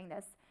delivering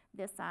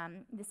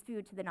this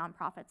food to the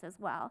nonprofits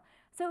as well.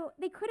 So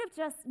they could have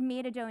just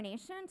made a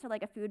donation to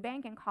like a food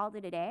bank and called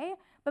it a day,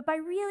 but by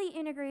really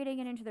integrating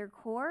it into their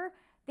core,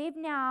 they've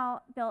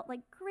now built like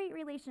great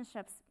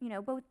relationships,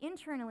 both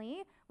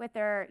internally with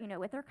their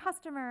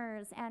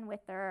customers and with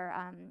their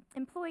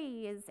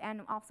employees,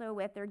 and also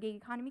with their gig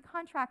economy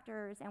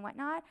contractors and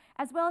whatnot,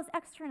 as well as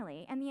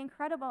externally, and the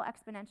incredible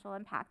exponential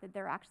impact that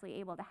they're actually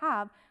able to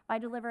have by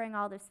delivering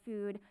all this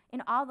food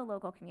in all the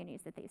local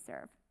communities that they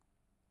serve.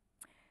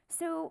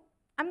 So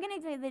I'm going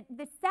to say that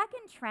the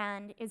second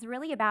trend is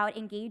really about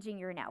engaging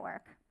your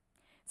network.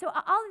 So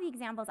all of the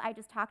examples I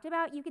just talked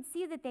about, you could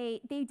see that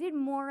they did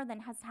more than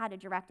has had a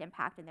direct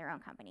impact in their own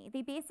company.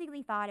 They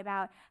basically thought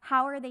about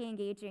how are they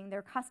engaging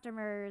their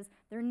customers,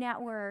 their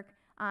network,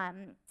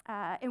 and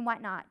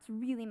whatnot to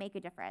really make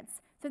a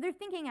difference. So they're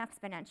thinking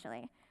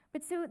exponentially.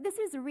 But so this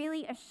is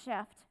really a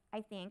shift,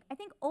 I think. I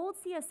think old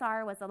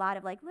CSR was a lot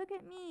of like, look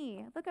at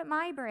me, look at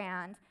my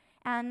brand.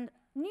 And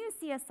new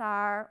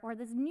CSR, or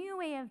this new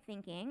way of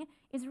thinking,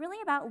 is really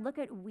about look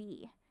at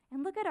we,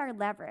 and look at our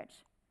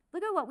leverage.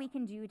 Look at what we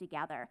can do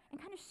together,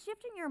 and kind of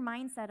shifting your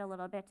mindset a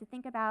little bit to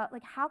think about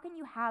like how can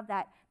you have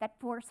that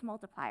force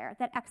multiplier,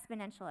 that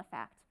exponential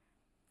effect.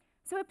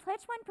 So at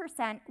Pledge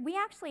 1%, we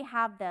actually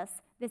have this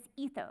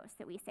ethos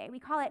that we say. We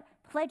call it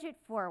pledge it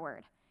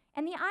forward.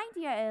 And the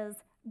idea is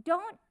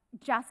don't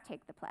just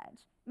take the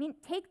pledge. I mean,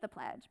 take the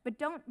pledge, but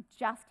don't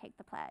just take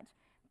the pledge.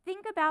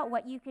 Think about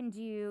what you can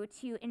do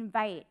to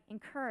invite,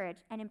 encourage,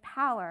 and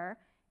empower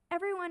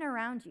everyone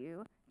around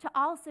you to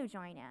also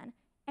join in,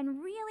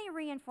 and really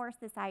reinforce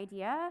this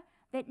idea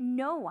that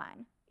no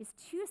one is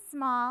too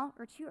small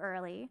or too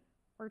early,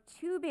 or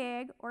too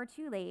big or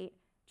too late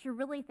to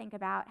really think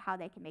about how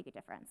they can make a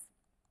difference.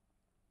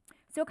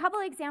 So a couple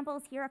of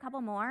examples here, a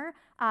couple more.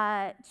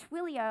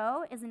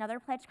 Twilio is another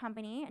pledge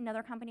company,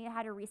 another company that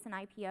had a recent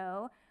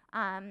IPO,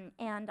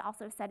 and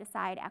also set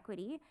aside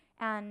equity.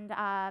 And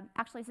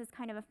actually, this is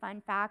kind of a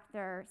fun fact.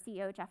 Their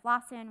CEO, Jeff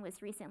Lawson,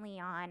 was recently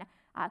on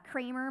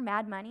Kramer,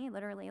 Mad Money,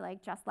 literally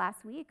like just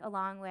last week,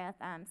 along with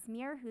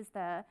Samir, who's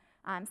the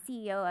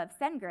CEO of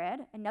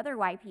SendGrid, another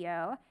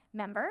YPO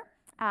member.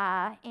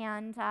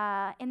 And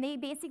they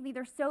basically,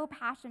 they're so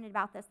passionate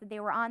about this that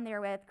they were on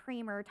there with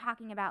Kramer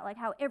talking about like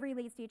how every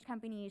late-stage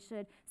company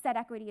should set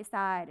equity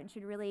aside and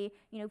should really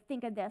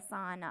think of this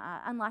on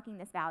unlocking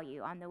this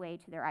value on the way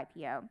to their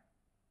IPO.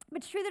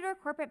 But true to their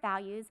corporate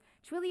values,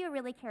 Twilio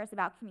really cares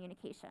about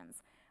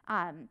communications.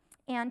 And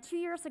 2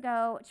 years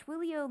ago,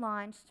 Twilio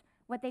launched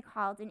what they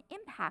called an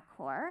impact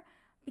core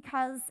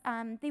because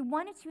they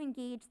wanted to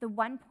engage the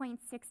 1.6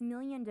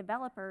 million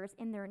developers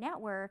in their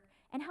network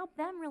and help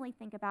them really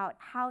think about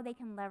how they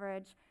can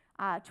leverage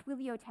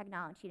Twilio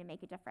technology to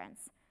make a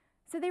difference.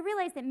 So they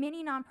realized that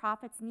many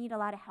nonprofits need a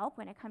lot of help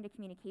when it comes to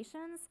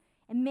communications,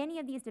 and many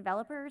of these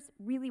developers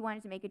really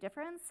wanted to make a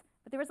difference,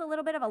 but there was a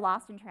little bit of a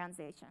lost in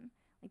translation.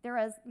 Like there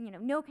was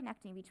no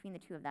connecting between the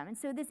two of them. And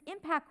so this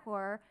Impact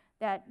Core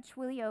that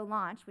Twilio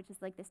launched, which is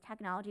like this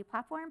technology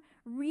platform,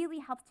 really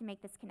helps to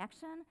make this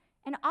connection.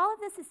 And all of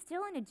this is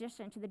still in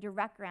addition to the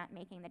direct grant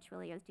making that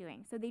Twilio is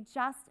doing. So they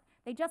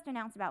just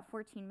announced about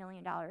 $14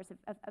 million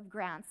of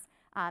grants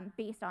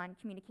based on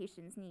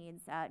communications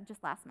needs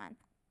just last month.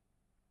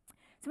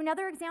 So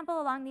another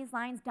example along these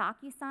lines,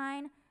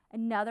 DocuSign,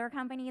 another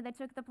company that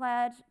took the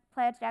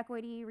pledged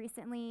equity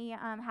recently,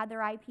 had their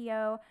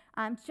IPO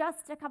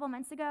just a couple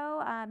months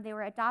ago. They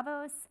were at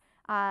Davos,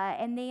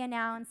 and they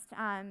announced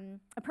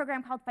a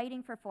program called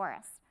Fighting for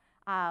Forests,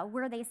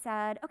 where they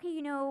said,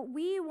 okay,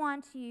 we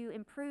want to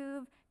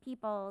improve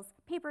people's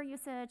paper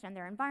usage and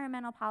their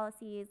environmental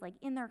policies like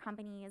in their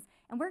companies,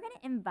 and we're going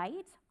to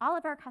invite all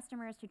of our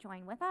customers to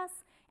join with us.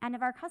 And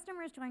if our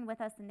customers join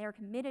with us and they're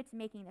committed to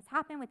making this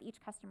happen with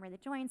each customer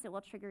that joins, it will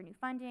trigger new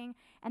funding.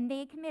 And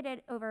they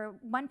committed over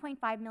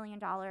 $1.5 million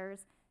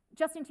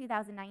just in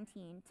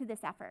 2019 to this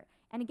effort.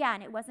 And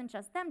again, it wasn't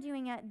just them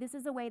doing it. This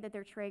is a way that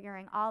they're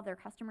triggering all of their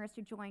customers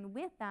to join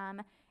with them,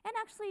 and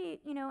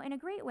actually, in a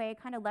great way,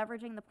 kind of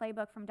leveraging the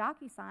playbook from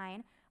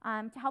DocuSign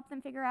to help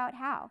them figure out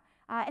how.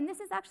 And this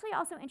is actually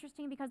also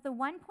interesting because the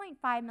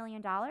 $1.5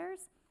 million,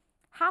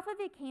 half of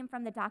it came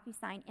from the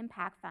DocuSign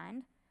Impact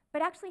Fund,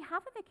 but actually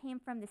half of it came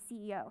from the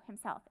CEO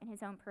himself in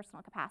his own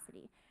personal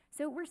capacity.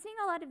 So we're seeing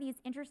a lot of these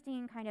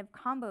interesting kind of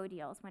combo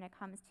deals when it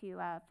comes to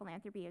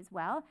philanthropy as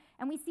well,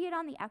 and we see it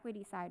on the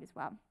equity side as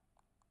well.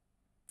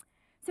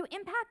 So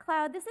Impact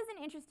Cloud, this is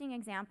an interesting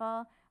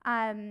example.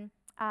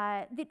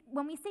 That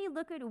when we say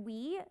look at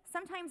we,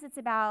 sometimes it's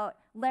about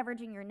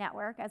leveraging your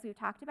network, as we've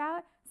talked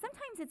about.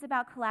 Sometimes it's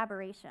about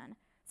collaboration.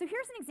 So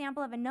here's an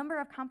example of a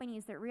number of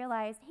companies that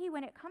realized, hey,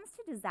 when it comes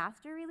to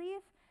disaster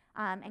relief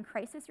and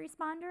crisis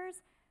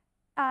responders,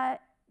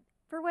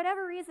 for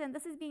whatever reason,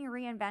 this is being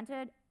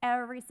reinvented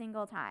every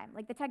single time.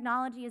 Like the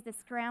technology is this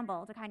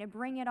scramble to kind of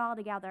bring it all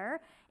together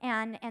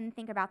and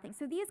think about things.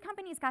 So these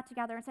companies got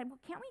together and said, well,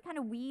 can't we kind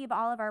of weave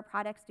all of our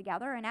products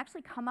together and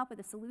actually come up with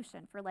a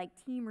solution for like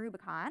Team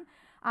Rubicon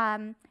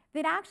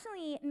that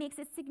actually makes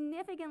it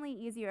significantly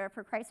easier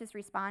for crisis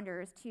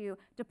responders to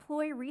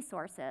deploy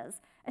resources,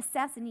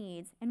 assess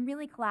needs, and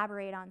really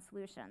collaborate on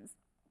solutions.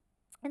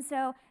 And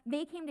so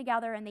they came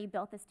together and they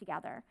built this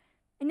together.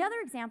 Another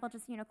example,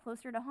 just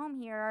closer to home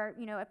here,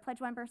 at Pledge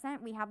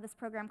 1%, we have this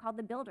program called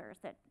the Builders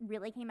that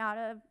really came out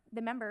of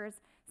the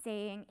members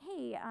saying,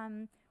 hey,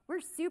 we're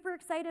super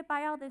excited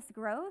by all this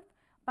growth,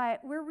 but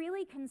we're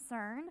really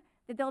concerned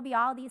that there'll be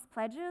all these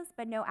pledges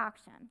but no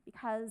action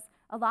because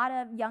a lot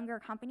of younger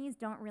companies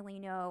don't really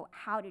know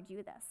how to do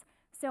this.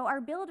 So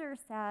our builders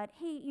said,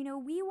 hey,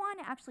 we want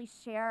to actually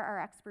share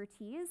our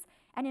expertise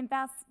and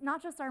invest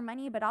not just our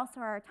money but also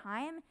our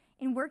time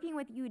in working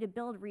with you to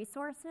build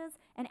resources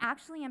and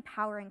actually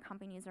empowering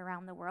companies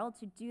around the world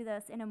to do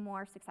this in a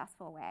more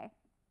successful way.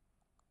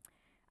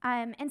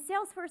 And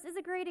Salesforce is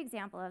a great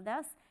example of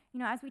this.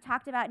 As we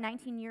talked about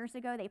 19 years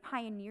ago, they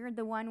pioneered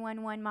the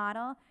 1-1-1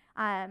 model.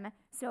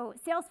 So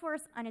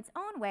Salesforce, on its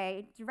own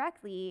way,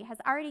 directly, has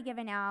already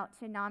given out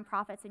to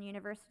nonprofits and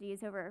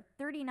universities. Over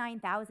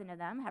 39,000 of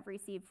them have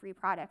received free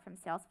product from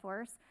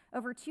Salesforce,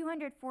 over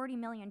 $240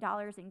 million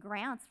in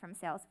grants from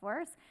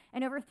Salesforce,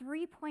 and over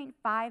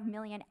 3.5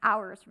 million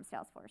hours from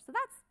Salesforce. So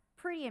that's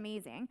pretty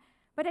amazing.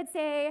 But I'd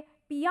say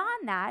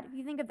beyond that, if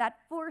you think of that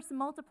force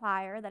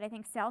multiplier that I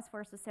think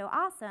Salesforce is so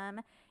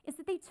awesome, is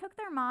that they took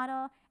their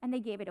model and they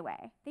gave it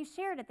away. They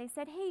shared it. They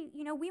said, hey,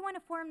 we want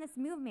to form this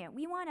movement.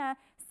 We want to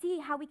see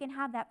how we can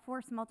have that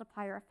force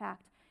multiplier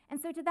effect.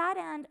 And so to that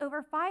end,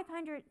 over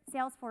 500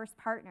 Salesforce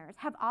partners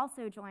have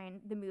also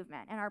joined the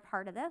movement and are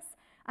part of this.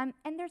 And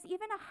there's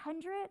even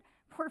 100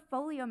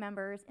 portfolio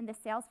members in the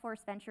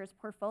Salesforce Ventures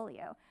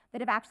portfolio that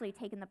have actually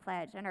taken the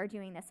pledge and are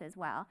doing this as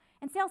well.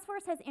 And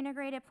Salesforce has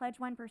integrated Pledge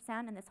 1%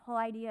 and this whole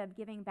idea of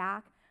giving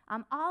back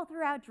all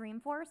throughout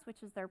Dreamforce,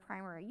 which is their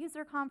primary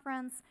user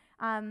conference.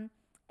 And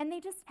they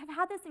just have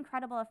had this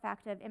incredible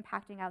effect of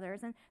impacting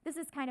others. And this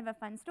is kind of a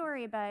fun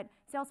story, but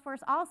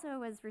Salesforce also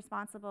was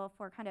responsible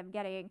for kind of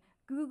getting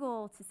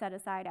Google to set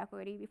aside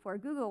equity before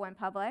Google went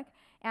public.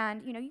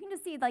 And you can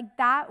just see like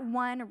that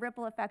one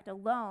ripple effect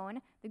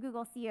alone. The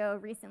Google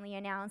CEO recently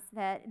announced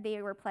that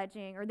they were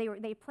pledging, or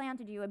they plan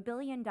to do $1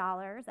 billion,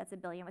 that's a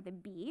billion with a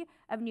B,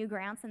 of new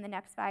grants in the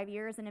next 5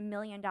 years, and $1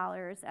 million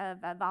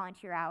of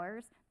volunteer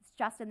hours. It's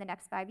just in the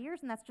next 5 years,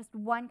 and that's just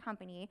one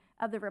company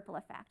of the ripple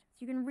effect.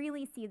 So you can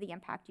really see the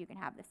impact you can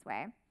have this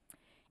way.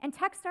 And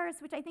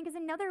Techstars, which I think is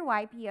another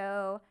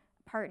YPO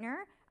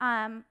partner,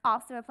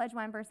 also a Pledge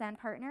 1%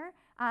 partner.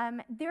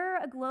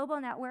 They're a global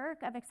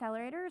network of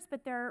accelerators,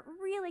 but they're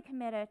really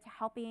committed to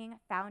helping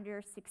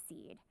founders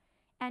succeed.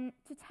 And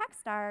to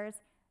Techstars,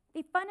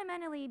 they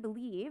fundamentally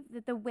believe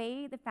that the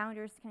way the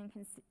founders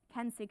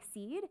can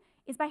succeed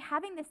is by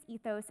having this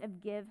ethos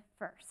of give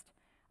first.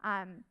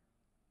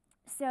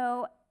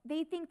 So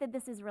they think that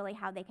this is really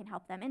how they can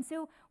help them. And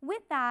so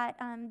with that,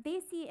 they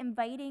see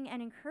inviting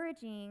and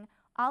encouraging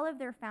all of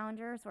their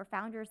founders or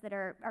founders that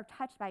are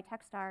touched by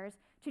Techstars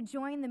to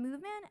join the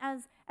movement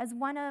as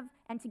one of,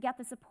 and to get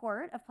the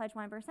support of Pledge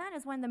 1%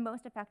 as one of the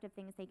most effective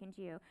things they can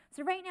do.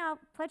 So right now,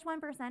 Pledge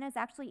 1% is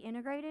actually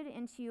integrated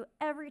into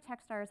every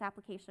Techstars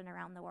application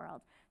around the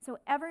world. So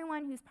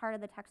everyone who's part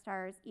of the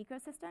Techstars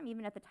ecosystem,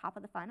 even at the top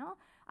of the funnel,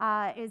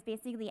 is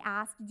basically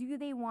asked, do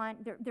they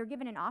want, they're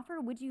given an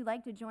offer, would you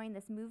like to join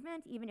this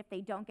movement? Even if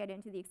they don't get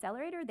into the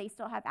accelerator, they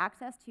still have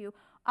access to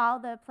all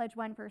the Pledge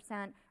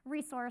 1%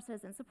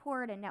 resources and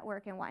support and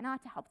network and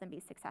whatnot to help them be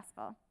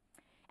successful.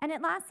 And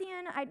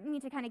Atlassian, I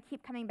need to kind of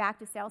keep coming back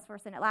to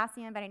Salesforce and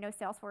Atlassian, but I know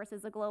Salesforce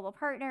is a global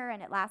partner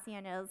and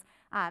Atlassian is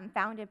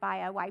founded by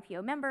a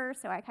YPO member,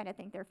 so I kind of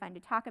think they're fun to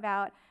talk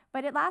about.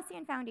 But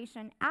Atlassian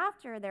Foundation,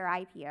 after their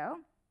IPO,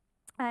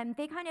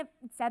 they kind of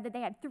said that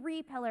they had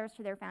 3 pillars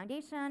to their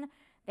foundation.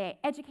 They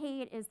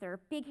educate is their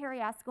big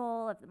hairy ass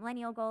goal of the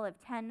millennial goal of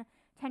 10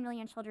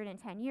 million children in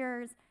 10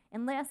 years.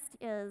 Enlist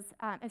is,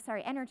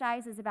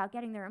 Energize is about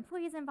getting their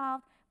employees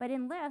involved, but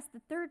Enlist,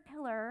 the 3rd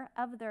pillar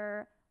of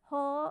their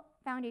whole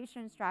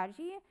foundation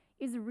strategy,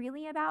 is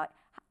really about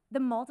the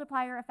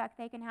multiplier effect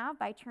they can have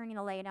by turning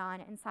the light on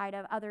inside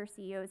of other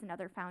CEOs and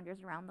other founders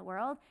around the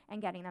world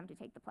and getting them to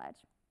take the pledge.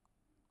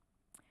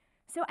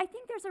 So I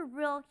think there's a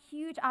real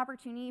huge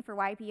opportunity for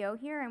YPO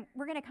here, and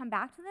we're going to come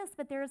back to this,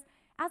 but there's,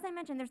 as I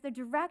mentioned, there's the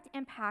direct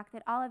impact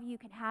that all of you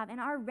can have and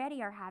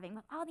already are having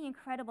with all the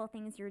incredible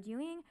things you're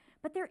doing,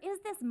 but there is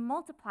this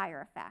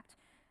multiplier effect.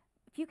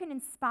 If you can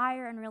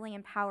inspire and really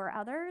empower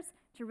others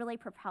to really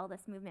propel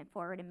this movement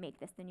forward and make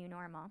this the new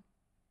normal.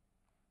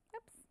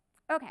 Oops.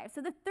 Okay, so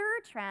the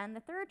third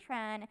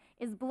trend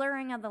is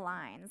blurring of the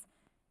lines.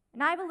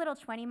 And I have a little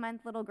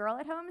 20-month little girl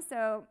at home,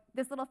 so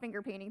this little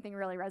finger painting thing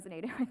really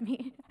resonated with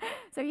me.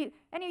 So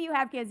any of you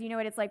have kids, you know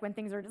what it's like when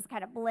things are just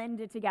kind of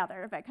blended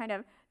together, but kind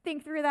of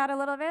think through that a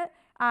little bit.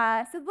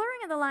 So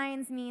blurring of the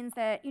lines means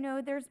that,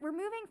 we're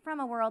moving from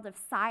a world of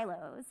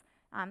silos.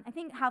 I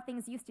think how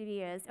things used to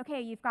be is,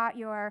 okay, you've got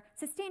your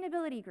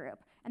sustainability group,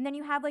 and then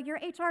you have like your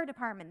HR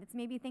department that's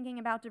maybe thinking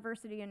about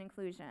diversity and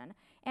inclusion,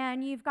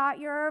 and you've got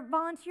your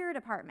volunteer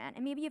department,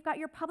 and maybe you've got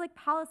your public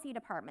policy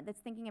department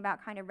that's thinking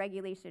about kind of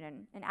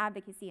regulation and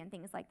advocacy and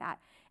things like that.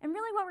 And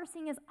really what we're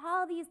seeing is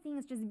all these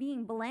things just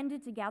being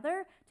blended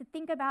together to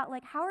think about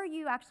like how are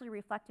you actually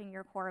reflecting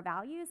your core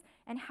values,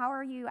 and how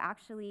are you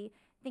actually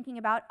thinking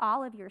about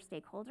all of your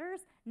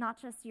stakeholders, not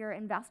just your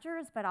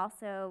investors, but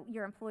also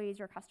your employees,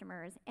 your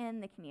customers,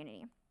 and the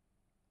community.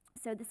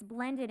 So this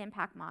blended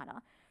impact model.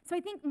 So I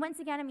think, once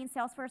again,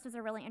 Salesforce is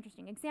a really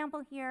interesting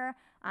example here.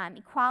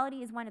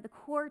 Equality is one of the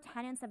core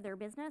tenets of their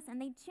business, and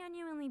they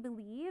genuinely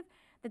believe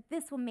that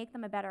this will make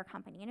them a better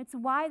company. And it's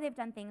why they've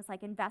done things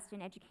like invest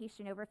in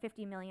education over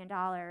 $50 million,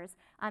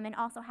 and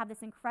also have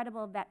this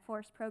incredible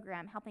VetForce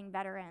program helping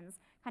veterans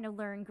kind of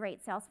learn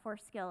great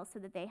Salesforce skills so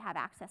that they have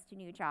access to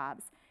new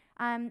jobs.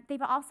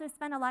 They've also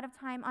spent a lot of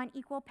time on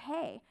equal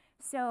pay.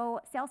 So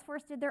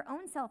Salesforce did their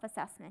own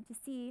self-assessment to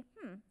see,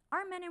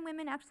 are men and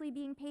women actually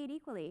being paid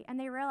equally? And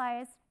they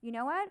realized, you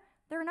know what?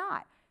 They're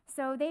not.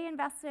 So they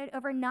invested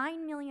over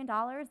 $9 million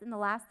in the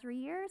last 3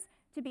 years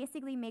to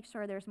basically make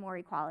sure there's more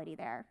equality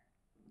there.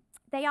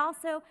 They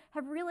also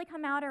have really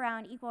come out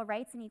around equal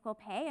rights and equal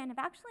pay, and have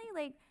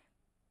actually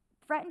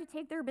threatened to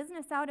take their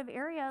business out of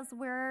areas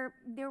where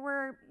there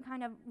were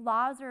kind of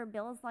laws or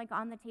bills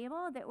on the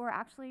table that were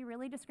actually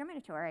really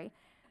discriminatory.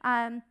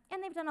 And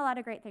they've done a lot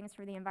of great things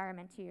for the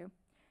environment too.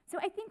 So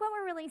I think what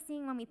we're really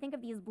seeing when we think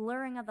of these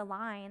blurring of the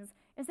lines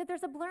is that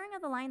there's a blurring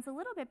of the lines a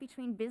little bit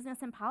between business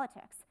and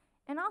politics,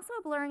 and also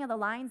a blurring of the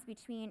lines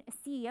between a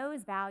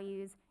CEO's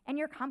values and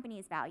your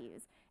company's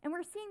values. And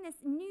we're seeing this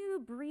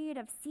new breed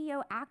of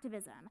CEO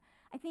activism.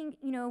 I think,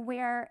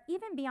 where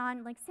even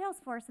beyond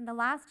Salesforce, in the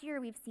last year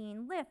we've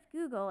seen Lyft,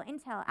 Google,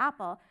 Intel,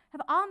 Apple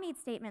have all made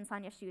statements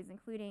on issues,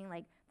 including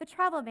the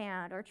travel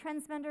ban or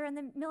transgender in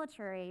the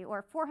military,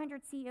 or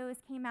 400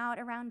 CEOs came out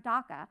around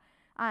DACA.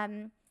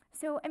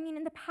 So,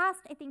 in the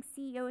past, I think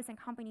CEOs and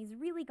companies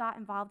really got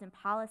involved in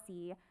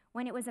policy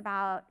when it was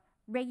about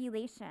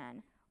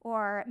regulation,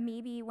 or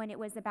maybe when it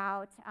was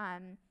about,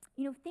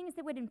 things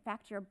that would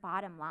affect your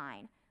bottom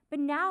line. But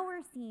now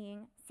we're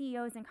seeing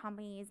CEOs and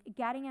companies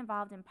getting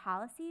involved in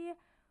policy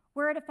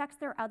where it affects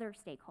their other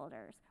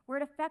stakeholders, where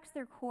it affects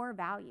their core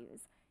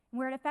values,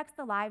 where it affects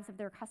the lives of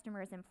their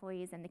customers,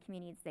 employees, and the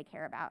communities they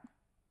care about.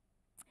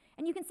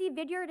 And you can see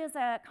Vidyard is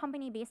a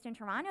company based in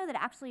Toronto that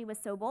actually was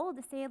so bold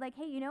to say,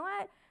 hey, you know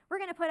what? We're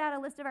going to put out a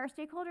list of our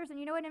stakeholders, and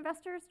you know what,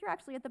 investors? You're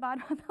actually at the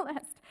bottom of the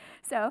list.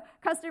 So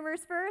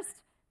customers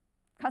first,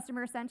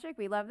 customer-centric,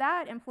 we love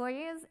that,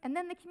 employees, and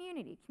then the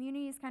community.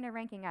 Community is kind of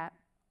ranking up.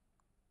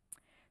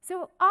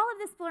 So all of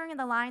this blurring of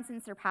the lines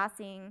and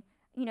surpassing,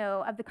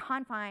 of the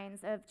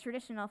confines of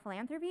traditional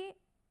philanthropy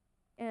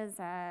is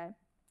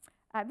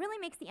really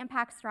makes the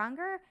impact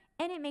stronger,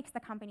 and it makes the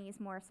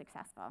companies more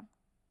successful.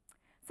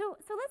 So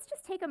let's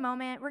just take a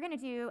moment. We're going to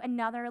do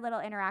another little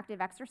interactive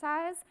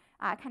exercise,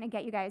 kind of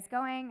get you guys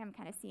going. I'm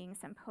kind of seeing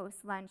some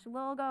post-lunch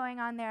lull going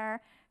on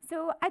there.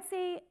 So I'd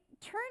say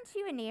turn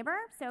to a neighbor,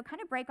 so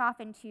kind of break off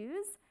in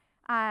twos.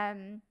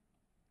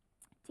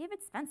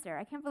 David Spencer,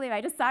 I can't believe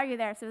I just saw you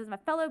there. So this is my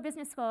fellow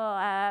business school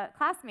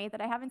classmate that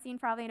I haven't seen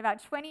probably in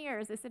about 20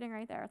 years is sitting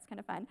right there. It's kind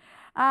of fun.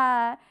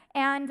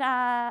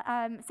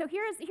 So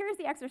here's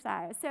the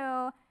exercise.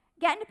 So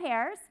get into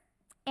pairs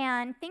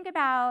and think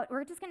about,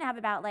 we're just gonna have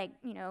about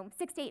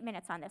 6 to 8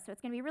 minutes on this. So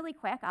it's gonna be really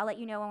quick. I'll let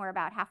you know when we're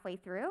about halfway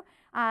through.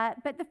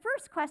 But the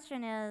first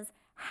question is,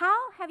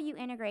 how have you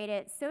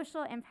integrated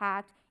social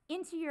impact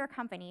into your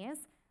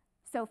companies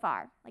so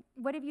far? Like,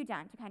 what have you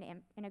done to kind of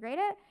integrate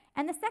it?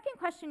 And the second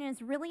question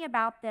is really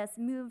about this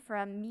move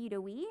from me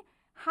to we.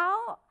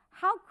 How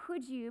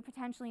could you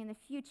potentially in the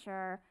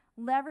future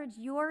leverage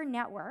your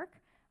network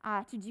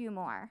to do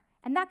more?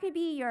 And that could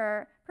be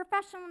your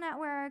professional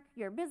network,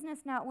 your business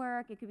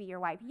network, it could be your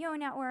YPO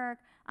network,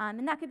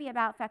 and that could be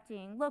about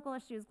affecting local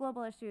issues,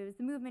 global issues,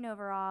 the movement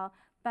overall,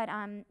 but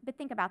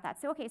think about that.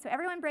 So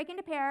everyone break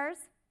into pairs,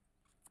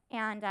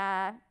 and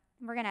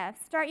we're gonna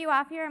start you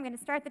off here. I'm gonna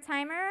start the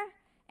timer,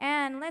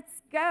 and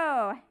let's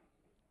go.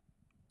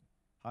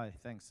 Hi,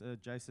 thanks,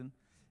 Jason.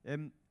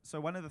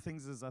 So one of the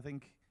things is, I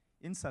think,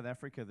 in South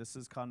Africa, this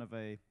is kind of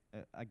I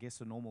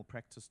guess, a normal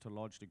practice to a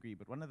large degree,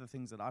 but one of the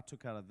things that I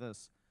took out of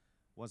this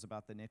was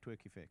about the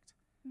network effect.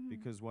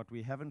 Because what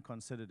we haven't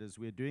considered is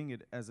we're doing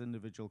it as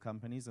individual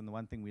companies, and the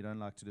one thing we don't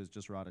like to do is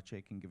just write a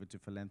check and give it to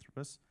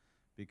philanthropists,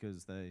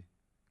 because they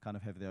kind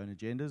of have their own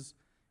agendas.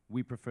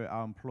 We prefer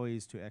our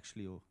employees to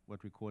actually, or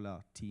what we call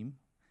our team,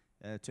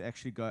 to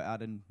actually go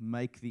out and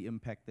make the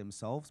impact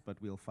themselves, but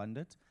we'll fund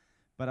it.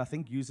 But I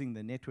think using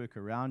the network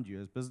around you,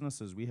 as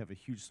businesses, we have a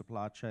huge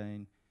supply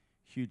chain,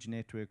 huge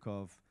network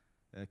of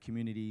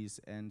communities,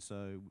 and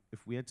so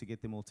if we had to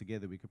get them all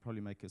together, we could probably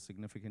make a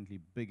significantly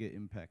bigger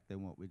impact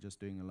than what we're just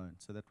doing alone.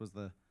 So that was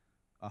the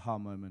aha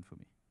moment for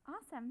me.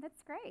 Awesome,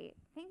 that's great.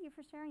 Thank you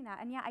for sharing that.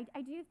 And yeah,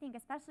 I do think,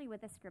 especially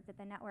with this group, that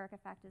the network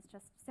effect is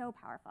just so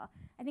powerful.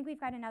 I think we've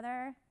got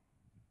another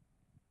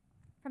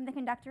from the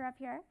conductor up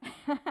here.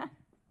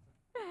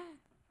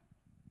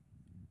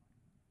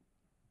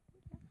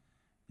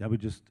 Yeah, we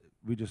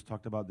just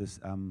talked about this.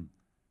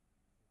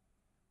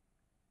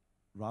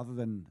 Rather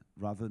than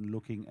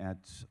looking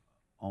at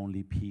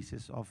only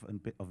pieces of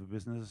a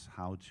business,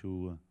 how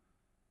to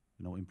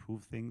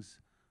improve things,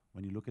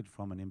 when you look at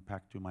from an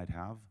impact you might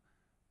have,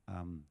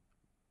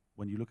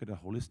 when you look at a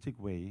holistic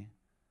way,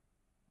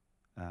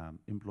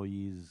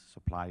 employees,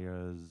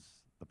 suppliers,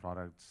 the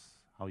products,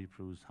 how you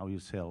produce, how you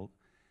sell,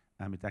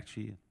 it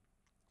actually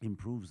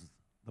improves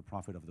the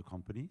profit of the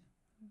company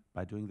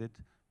by doing that.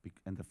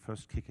 And the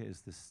first kicker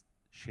is this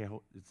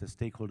it's a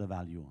stakeholder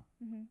value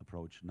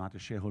approach, not a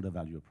shareholder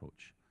value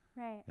approach.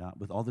 Right. Yeah,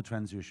 with all the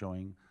trends you're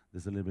showing,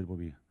 there's a little bit what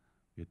we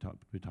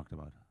talked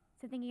about.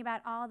 So thinking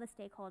about all the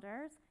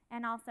stakeholders,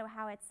 and also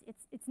how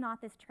it's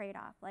not this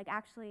trade-off. Like,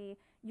 actually,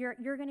 you're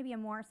going to be a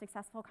more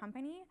successful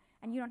company,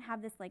 and you don't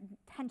have this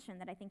tension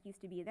that I think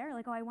used to be there.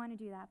 Like, oh, I want to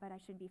do that, but I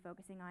shouldn't be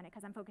focusing on it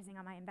because I'm focusing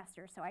on my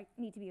investors, so I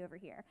need to be over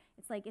here.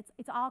 It's like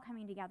it's all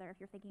coming together if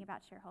you're thinking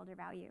about shareholder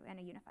value in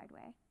a unified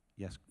way.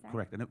 Yes,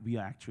 correct. And we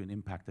are actually an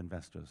impact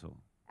investor, so.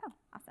 Oh,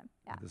 awesome.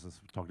 Yeah. This is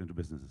talking to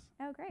businesses.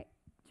 Oh, great.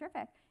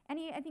 Terrific.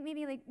 I think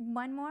maybe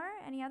one more.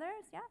 Any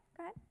others? Yeah,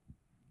 go ahead.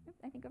 Oops,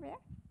 I think over there.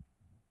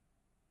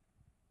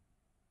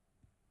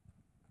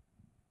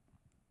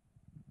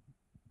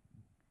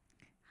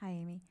 Hi,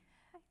 Amy.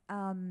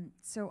 Hi.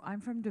 So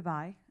I'm from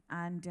Dubai,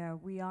 and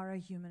we are a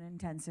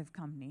human-intensive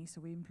company, so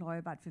we employ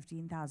about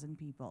 15,000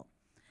 people.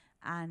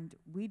 And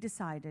we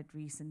decided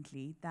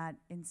recently that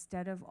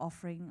instead of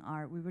offering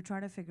we were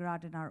trying to figure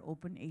out in our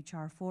open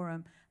HR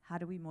forum, how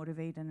do we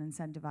motivate and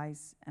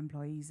incentivize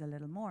employees a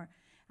little more?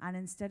 And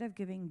instead of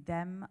giving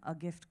them a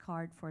gift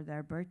card for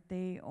their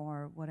birthday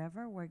or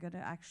whatever, we're going to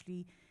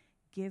actually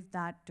give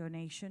that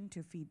donation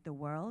to Feed the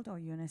World or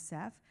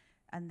UNICEF,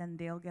 and then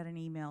they'll get an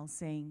email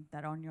saying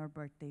that on your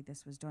birthday,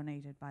 this was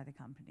donated by the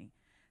company.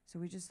 So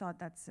we just thought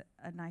that's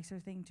a nicer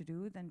thing to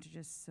do than to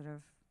just sort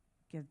of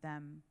give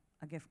them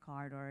a gift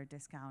card or a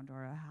discount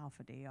or a half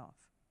a day off.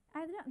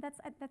 I don't know,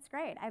 that's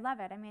great. I love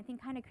it. I mean, I think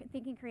kind of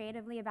thinking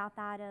creatively about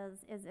that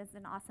is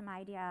an awesome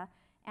idea.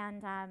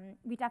 And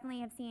we definitely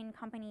have seen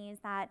companies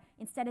that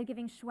instead of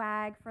giving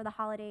swag for the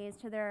holidays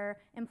to their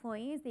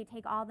employees, they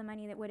take all the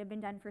money that would have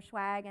been done for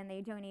swag and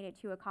they donate it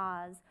to a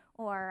cause.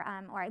 Or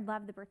I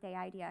love the birthday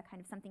idea, kind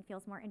of something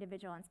feels more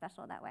individual and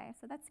special that way.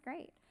 So that's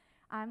great.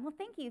 Well,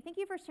 thank you. Thank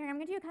you for sharing. I'm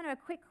going to do kind of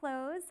a quick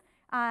close.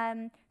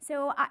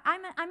 So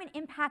I'm an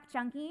impact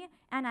junkie,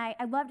 and I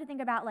love to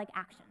think about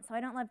action. So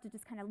I don't love to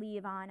just kind of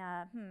leave on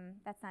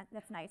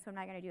that's nice. What am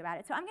I going to do about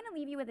it? So I'm going to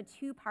leave you with a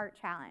 2-part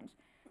challenge.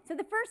 So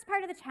the first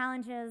part of the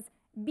challenge is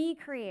be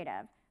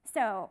creative.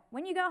 So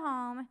when you go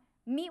home,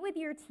 meet with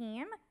your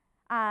team.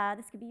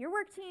 This could be your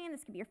work team.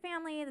 This could be your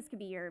family. This could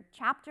be your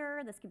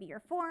chapter. This could be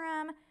your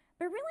forum.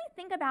 But really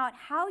think about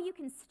how you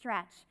can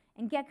stretch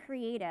and get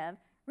creative,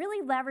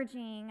 really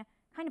leveraging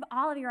kind of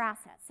all of your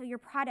assets. So your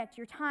product,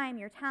 your time,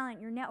 your talent,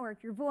 your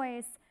network, your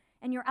voice,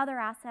 and your other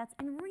assets,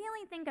 and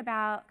really think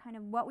about kind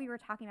of what we were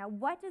talking about.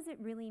 What does it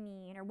really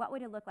mean, or what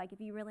would it look like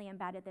if you really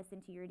embedded this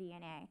into your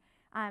DNA?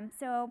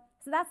 So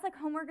that's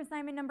homework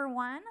assignment number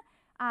 1.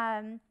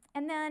 And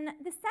then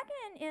the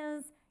second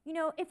is,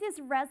 if this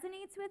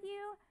resonates with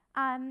you,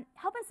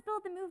 help us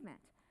build the movement.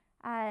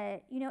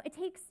 It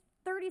takes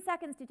 30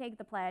 seconds to take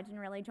the pledge and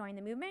really join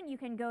the movement. You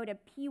can go to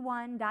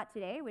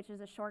p1.today, which is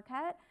a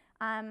shortcut.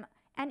 And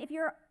if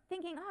you're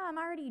thinking, oh, I'm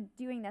already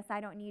doing this,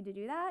 I don't need to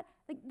do that,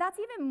 that's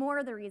even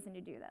more the reason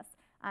to do this.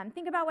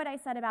 Think about what I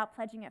said about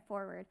pledging it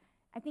forward.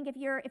 I think if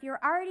you're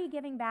already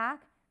giving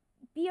back,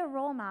 be a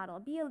role model,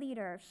 be a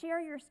leader, share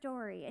your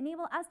story,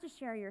 enable us to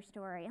share your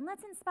story, and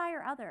let's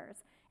inspire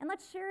others. And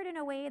let's share it in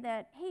a way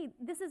that, hey,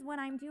 this is what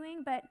I'm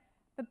doing, but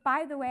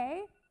by the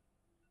way,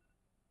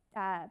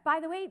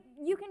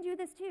 you can do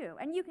this too,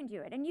 and you can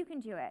do it, and you can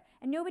do it.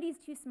 And nobody's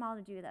too small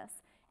to do this,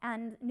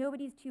 and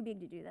nobody's too big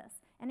to do this.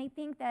 And I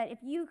think that if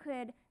you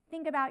could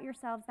think about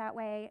yourselves that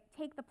way,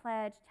 take the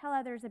pledge, tell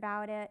others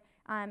about it,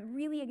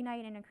 really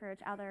ignite and encourage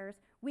others,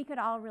 we could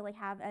all really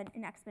have an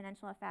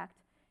exponential effect.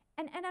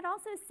 And I'd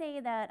also say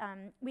that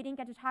we didn't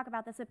get to talk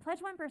about this, but Pledge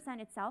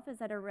 1% itself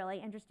is at a really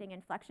interesting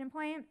inflection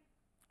point.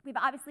 We've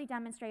obviously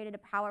demonstrated a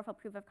powerful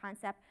proof of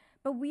concept,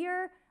 but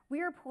we're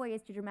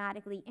poised to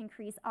dramatically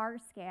increase our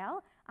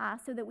scale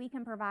so that we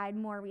can provide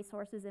more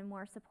resources and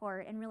more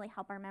support and really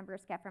help our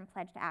members get from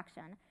pledge to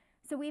action.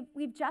 So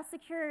we've just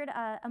secured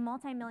a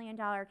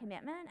multi-million-dollar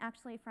commitment,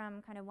 actually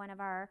from kind of one of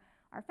our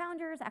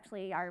founders,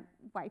 actually our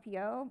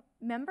YPO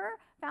member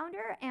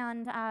founder,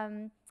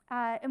 and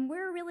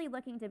we're really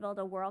looking to build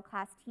a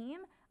world-class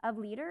team of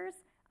leaders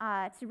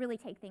to really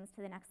take things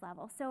to the next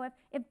level. So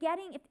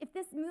if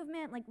this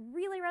movement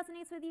really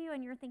resonates with you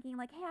and you're thinking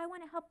hey, I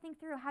want to help think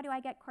through how do I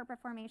get corporate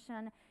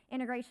formation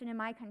integration in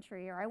my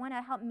country, or I want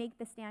to help make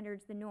the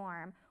standards the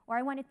norm, or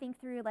I want to think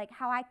through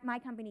how my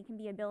company can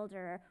be a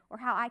builder, or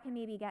how I can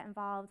maybe get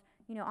involved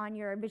on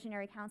your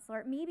visionary council,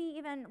 or maybe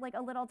even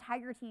a little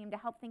tiger team to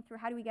help think through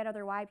how do we get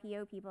other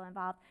YPO people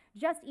involved,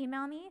 just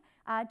email me,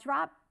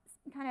 drop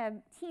kind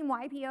of Team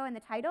YPO in the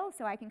title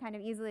so I can kind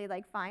of easily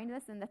find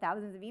this in the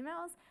thousands of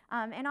emails.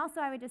 And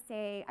also I would just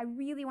say, I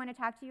really want to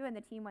talk to you and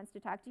the team wants to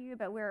talk to you,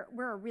 but we're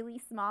a really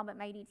small but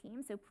mighty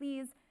team, so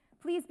please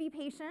be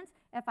patient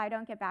if I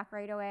don't get back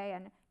right away,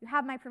 and you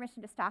have my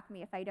permission to stalk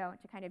me if I don't,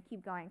 to kind of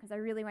keep going, because I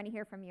really want to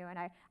hear from you, and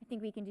I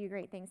think we can do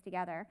great things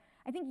together.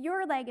 I think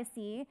your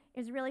legacy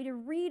is really to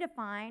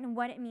redefine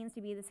what it means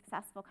to be the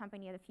successful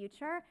company of the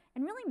future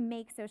and really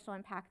make social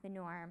impact the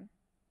norm.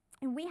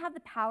 And we have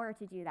the power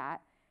to do that.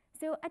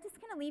 So I just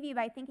kind of leave you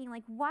by thinking,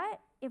 what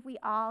if we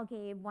all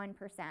gave 1%?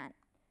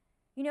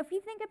 If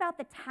you think about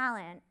the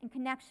talent and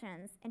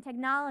connections and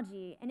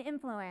technology and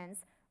influence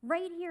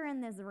right here in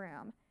this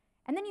room,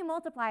 and then you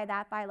multiply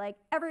that by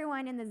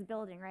everyone in this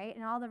building, right,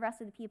 and all the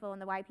rest of the people in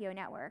the YPO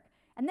network,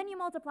 and then you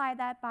multiply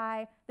that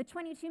by the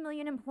 22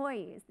 million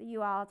employees that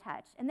you all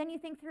touch, and then you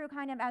think through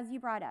kind of, as you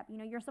brought up,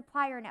 your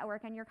supplier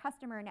network and your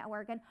customer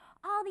network and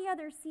all the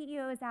other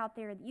CEOs out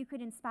there that you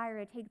could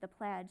inspire to take the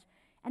pledge.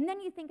 And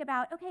then you think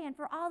about, okay, and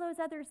for all those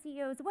other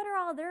CEOs, what are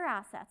all their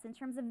assets in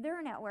terms of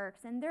their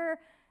networks and their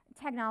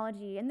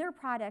technology and their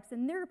products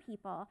and their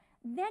people?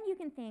 Then you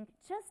can think,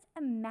 just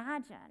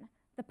imagine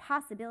the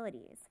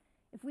possibilities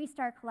if we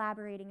start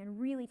collaborating and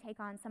really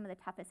take on some of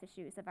the toughest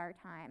issues of our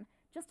time.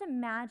 Just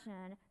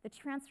imagine the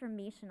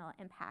transformational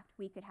impact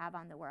we could have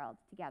on the world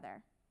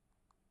together.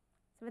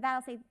 So with that,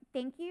 I'll say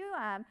thank you.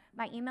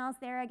 My email's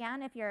there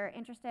again if you're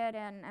interested,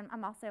 and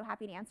I'm also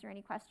happy to answer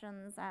any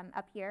questions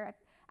up here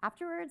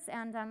afterwards,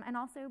 and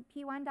also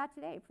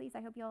p1.today. Please,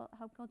 I hope you'll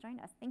join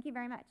us. Thank you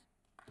very much.